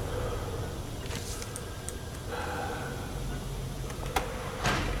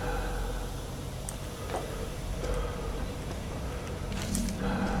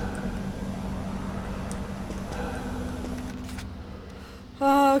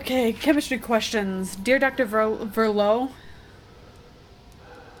 Okay, chemistry questions. Dear Dr. Verlo,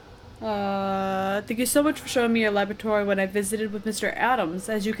 thank you so much for showing me your laboratory when I visited with Mr. Adams.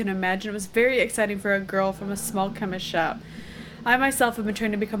 As you can imagine, it was very exciting for a girl from a small chemist shop. I myself have been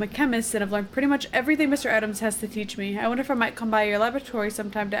trained to become a chemist and have learned pretty much everything Mr. Adams has to teach me. I wonder if I might come by your laboratory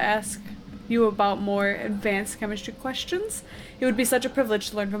sometime to ask you about more advanced chemistry questions. It would be such a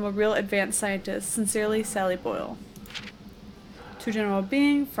privilege to learn from a real advanced scientist. Sincerely, Sally Boyle. To General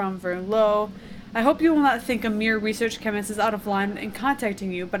Being, from Verlo. I hope you will not think a mere research chemist is out of line in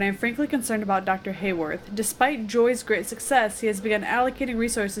contacting you, but I am frankly concerned about Dr. Hayworth. Despite Joy's great success, he has begun allocating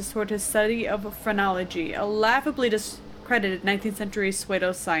resources toward his study of phrenology, a laughably discredited 19th century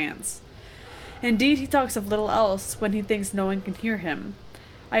pseudoscience. Indeed, he talks of little else when he thinks no one can hear him.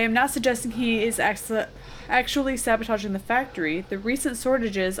 I am not suggesting he is actually sabotaging the factory. The recent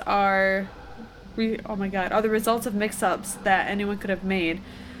shortages are the results of mix-ups that anyone could have made.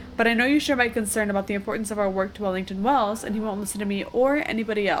 But I know you share my concern about the importance of our work to Wellington Wells, and he won't listen to me or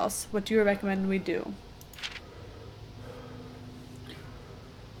anybody else. What do you recommend we do?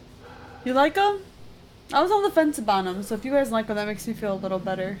 You like them? I was on the fence about them, so if you guys like them, that makes me feel a little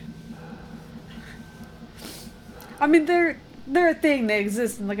better. I mean, they're a thing, they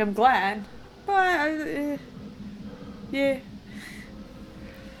exist, and like, I'm glad. But, yeah.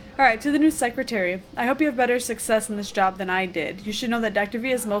 Alright, to the new secretary. I hope you have better success in this job than I did. You should know that Dr. V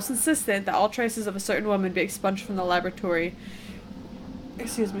is most insistent that all traces of a certain woman be expunged from the laboratory.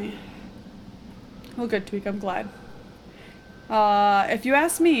 Excuse me. Well, good, Tweak, I'm glad. If you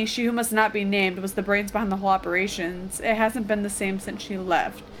ask me, she who must not be named was the brains behind the whole operations. It hasn't been the same since she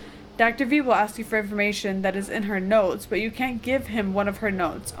left. Dr. V will ask you for information that is in her notes, but you can't give him one of her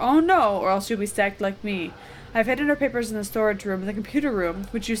notes. Oh no, or else you'll be sacked like me. I've hidden her papers in the storage room in the computer room,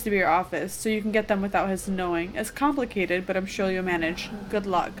 which used to be your office, so you can get them without his knowing. It's complicated, but I'm sure you'll manage. Good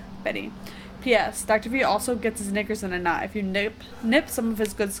luck, Betty. P.S. Dr. V also gets his knickers in a knot if you nip some of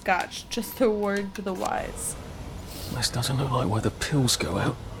his good scotch. Just a word to the wise. This doesn't look like where the pills go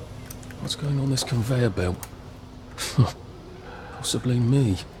out. What's going on this conveyor belt? Possibly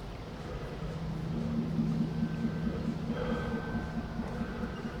me.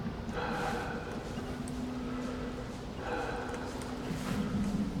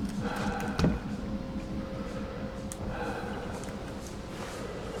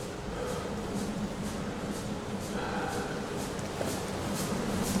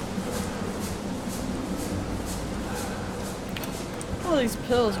 All these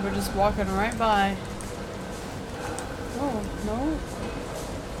pills we're just walking right by. Oh, no.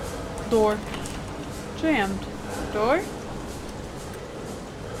 Door. Jammed. Door?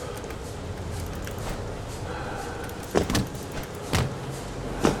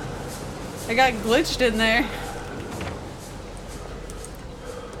 I got glitched in there.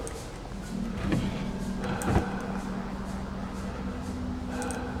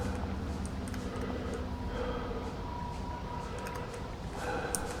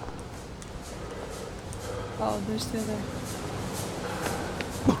 Oh, there's the other.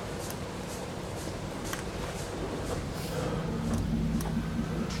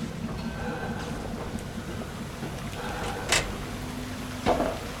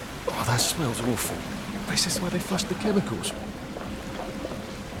 Oh, that smells awful. This is where they flush the chemicals.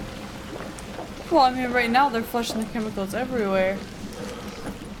 Well, I mean, right now they're flushing the chemicals everywhere.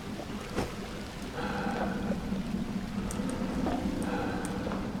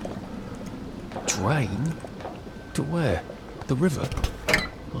 drain? To where? The river?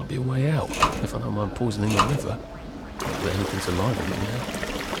 Might be a way out, if I don't mind poisoning the river. Not that anything's alive in it now.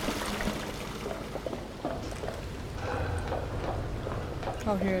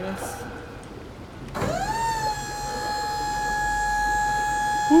 Oh, here it is.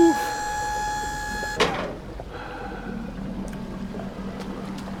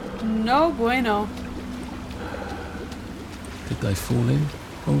 No bueno. Did they fall in?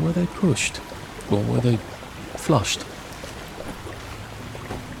 Or were they pushed? Or were they flushed?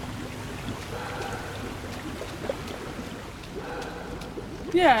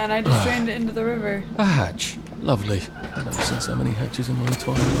 Yeah, and I just drained it into the river. A hatch. Lovely. I've never seen so many hatches in my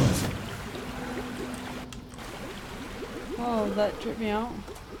entire life. Oh, that tripped me out.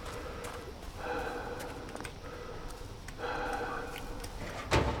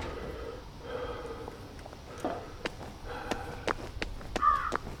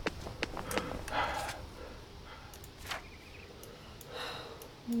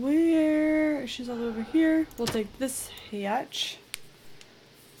 Where? She's all over here. We'll take this hatch.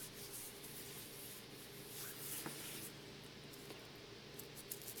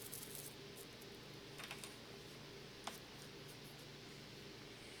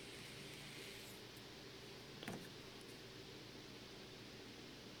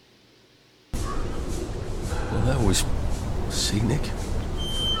 Well, that was scenic.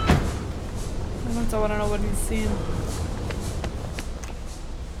 I want to know what he's seeing.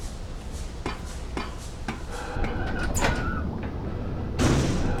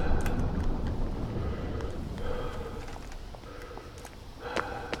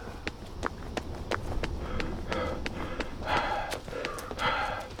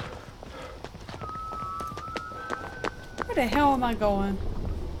 Where the hell am I going?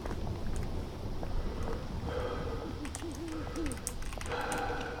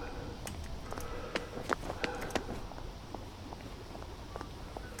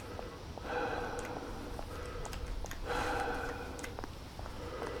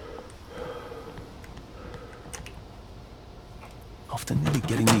 After nearly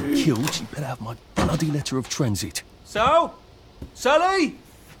getting me killed, she better have my bloody letter of transit. So? Sally?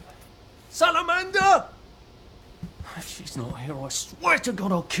 Salamander? If she's not here, I swear to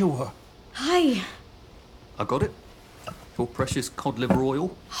God I'll kill her. Hi. I got it. Your precious cod liver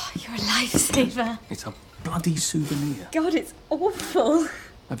oil. Oh, you're a lifesaver. It's a bloody souvenir. God, it's awful.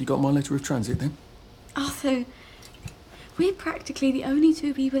 Have you got my letter of transit then? Arthur, we're practically the only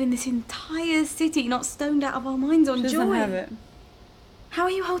two people in this entire city not stoned out of our minds on She joy. doesn't have it. How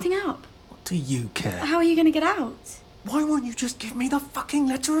are you holding up? What do you care? How are you going to get out? Why won't you just give me the fucking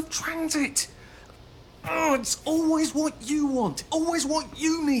letter of transit? Oh, it's always what you want. Always what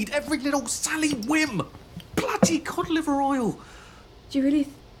you need. Every little Sally whim. Bloody cod liver oil. Do you really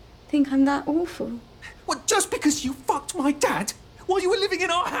think I'm that awful? What, just because you fucked my dad while you were living in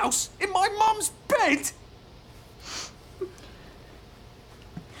our house, in my mum's bed?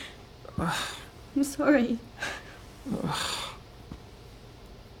 I'm sorry.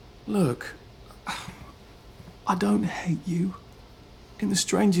 Look, I don't hate you. In the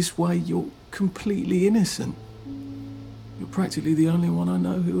strangest way, you're completely innocent. You're practically the only one I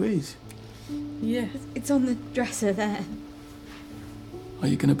know who is. Yeah. It's on the dresser there. Are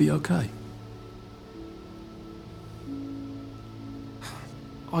you going to be okay?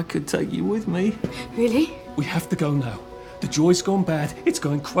 I could take you with me. Really? We have to go now. The joy's gone bad. It's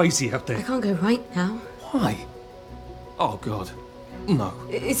going crazy out there. I can't go right now. Why? Oh, God. No.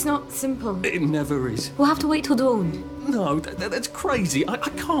 It's not simple. It never is. We'll have to wait till dawn. No, that's crazy. I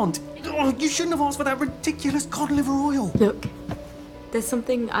can't. Oh, you shouldn't have asked for that ridiculous cod liver oil. Look, there's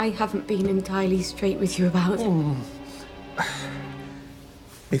something I haven't been entirely straight with you about.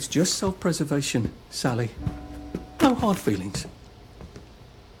 It's just self-preservation, Sally. No hard feelings.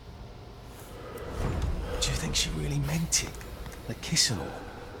 Do you think she really meant it? The kiss and all?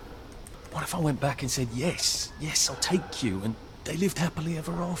 What if I went back and said, yes, I'll take you, and they lived happily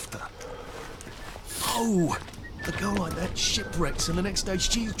ever after? Oh, the girl like that shipwrecks, and the next day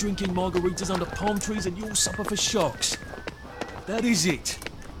she's drinking margaritas under palm trees and you'll suffer for shocks. That is it.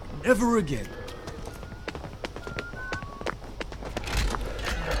 Never again.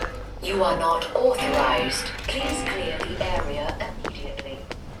 You are not authorized. Please clear the area immediately.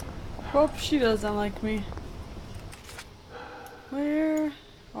 Hope she doesn't like me. Where?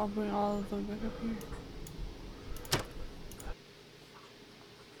 I'll bring all of them back up here.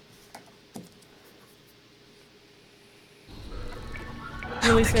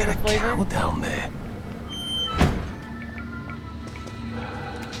 Really favorite flavor. Down there.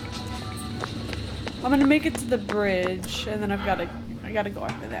 I'm gonna make it to the bridge, and then I gotta go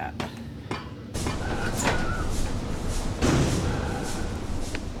after that.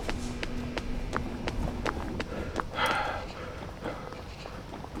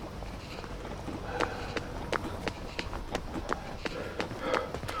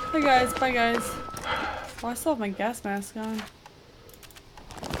 Hey guys, bye guys. Oh, I still have my gas mask on.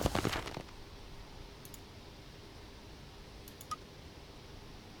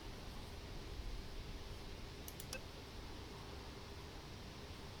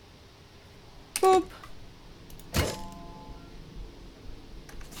 Boop.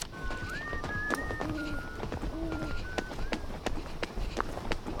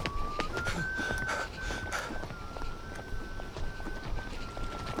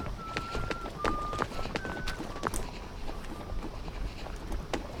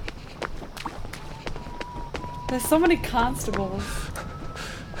 There's so many constables.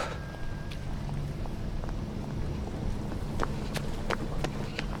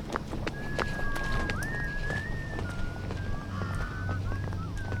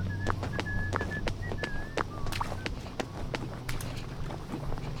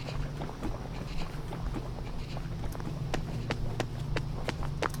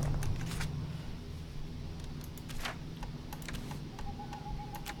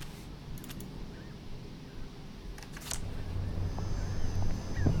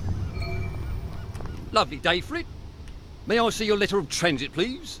 Lovely day for it. May I see your letter of transit,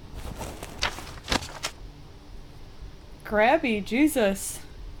 please? Grabby, Jesus.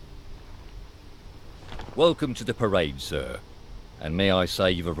 Welcome to the parade, sir. And may I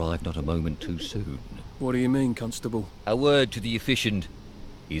say you've arrived not a moment too soon. What do you mean, Constable? A word to the efficient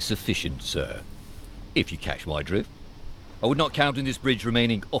is sufficient, sir. If you catch my drift. I would not count on this bridge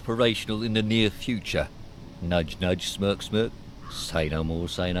remaining operational in the near future. Nudge, nudge, smirk, smirk. Say no more,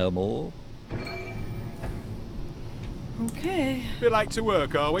 say no more. Okay. Bit late to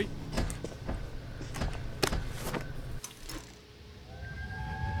work, are we?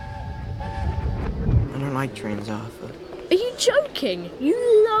 I don't like trains, Arthur. Are you joking?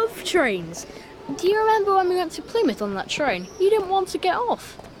 You love trains. Do you remember when we went to Plymouth on that train? You didn't want to get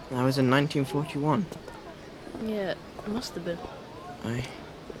off. That was in 1941. Yeah, it must have been.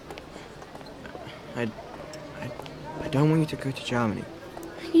 I don't want you to go to Germany.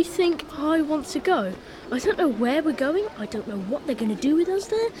 You think I want to go? I don't know where we're going, I don't know what they're going to do with us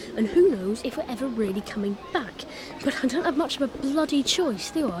there, and who knows if we're ever really coming back. But I don't have much of a bloody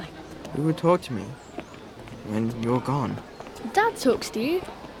choice, do I? Who would talk to me when you're gone? Dad talks to you.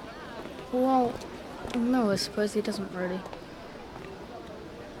 Well, no, I suppose he doesn't really.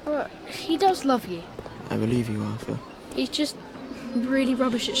 But he does love you. I believe you, Arthur. He's just really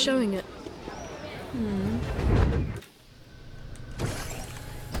rubbish at showing it.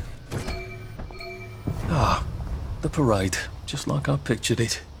 Ah, the parade. Just like I pictured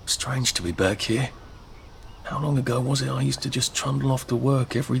it. Strange to be back here. How long ago was it I used to just trundle off to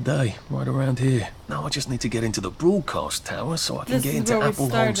work every day, right around here? Now I just need to get into the broadcast tower so I can This get is into where we Appleholm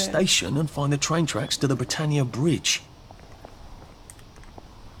started. Station and find the train tracks to the Britannia Bridge.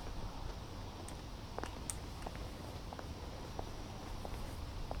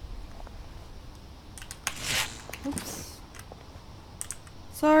 Oops.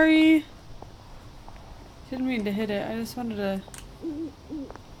 Sorry. Didn't mean to hit it. I just wanted to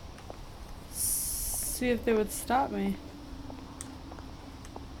see if they would stop me.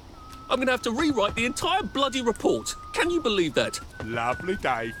 I'm gonna have to rewrite the entire bloody report. Can you believe that? Lovely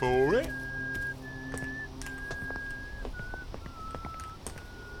day for it.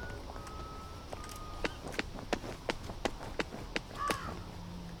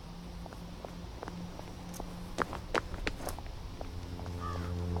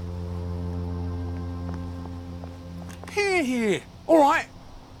 Here. All right.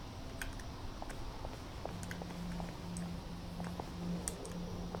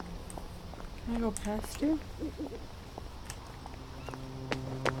 Can I go past you?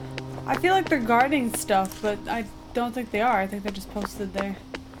 I feel like they're guarding stuff, but I don't think they are. I think they're just posted there.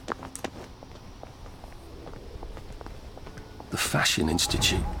 The Fashion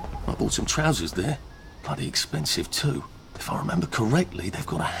Institute. I bought some trousers there. Bloody expensive too. If I remember correctly, they've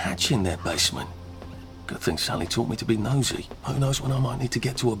got a hatch in their basement. Good thing Sally taught me to be nosy. Who knows when I might need to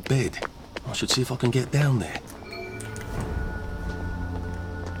get to a bed. I should see if I can get down there.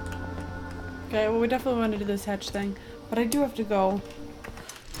 Okay, well we definitely want to do this hatch thing. But I do have to go.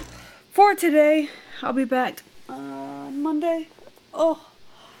 For today, I'll be back on Monday. Oh,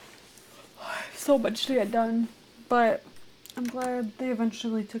 so much to get done. But I'm glad they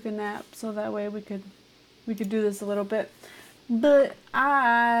eventually took a nap so that way we could do this a little bit. But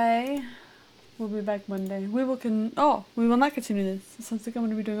I will be back Monday. We will not continue this. It sounds like I'm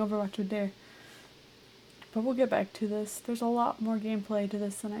going to be doing Overwatch with Dare. But we'll get back to this. There's a lot more gameplay to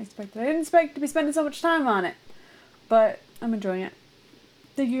this than I expected. I didn't expect to be spending so much time on it. But I'm enjoying it.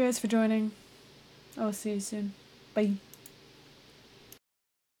 Thank you guys for joining. I will see you soon. Bye.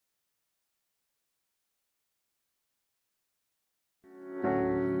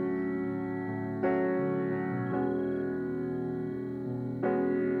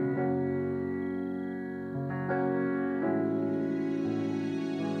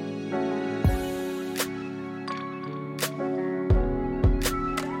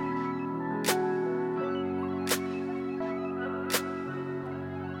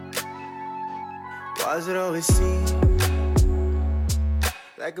 Why does it always seem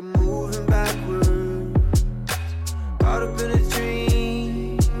like I'm moving backwards? Caught up in a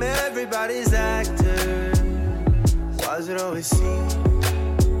dream, everybody's actors. Why does it always seem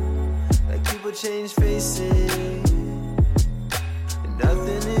like people change faces and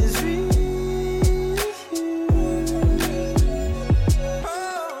nothing is real?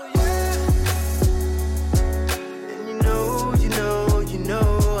 Oh yeah. And you know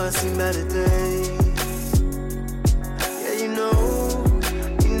I've seen better days. Yeah, you know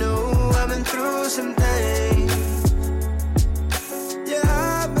I've been through some things.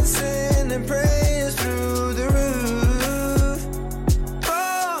 Yeah, I've been sending prayers through the roof.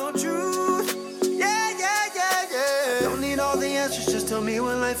 Oh, truth. Yeah. Don't need all the answers, just tell me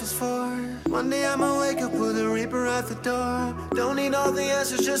what life is for. One day I'ma wake up with a reaper at the door. Don't need all the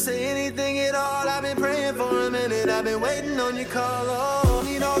answers, just say anything at all. I've been praying for a minute, I've been waiting on your call. Oh, don't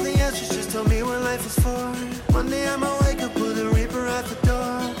need all the answers, just tell me what life is for. One day I'ma wake up with a reaper at the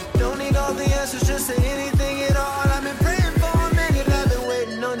door. Don't need all the answers, just say anything at all. I've been praying for a minute, I've been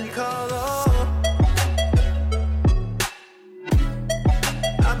waiting on your call. Oh,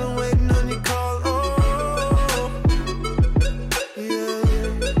 I've been waiting on your call. Oh, yeah.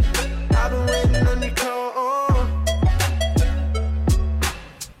 I've been waiting on your call. Oh,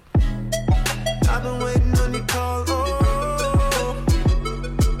 I've been waiting on your call. Oh,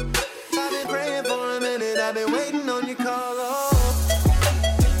 I've been praying for a minute, I've been waiting on your call. Oh,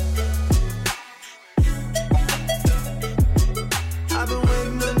 I've been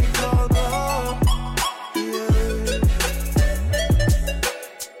waiting on your call. Oh,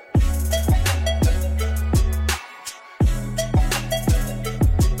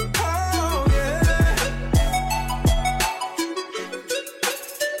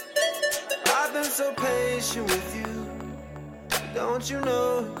 I've been so patient with you, don't you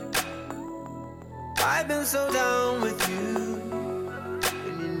know? I've been so down with you,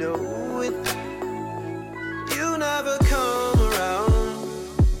 and you know it. You never come around,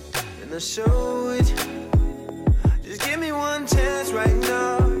 and I show it. Just give me one chance right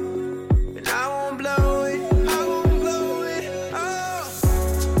now, and I won't blow it. I won't blow it. Oh.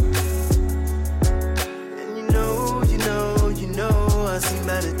 And you know I've seen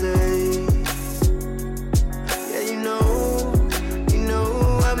better days. Yeah, you know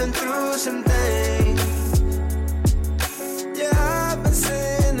I've been through some things. Yeah, I've been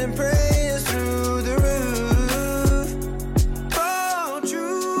sending prayers through the roof. Oh,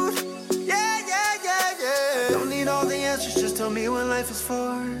 truth. Yeah. Don't need all the answers, just tell me what life is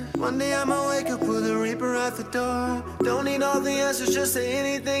for. One day I'ma wake up with a reaper at the door. Don't need all the answers, just say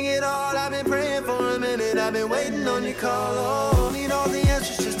anything at all. I've been praying for a minute, I've been waiting on your call. Oh, don't need all the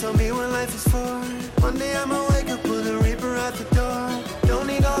answers, just tell me what life is for. One day I'ma wake up with a reaper at the door.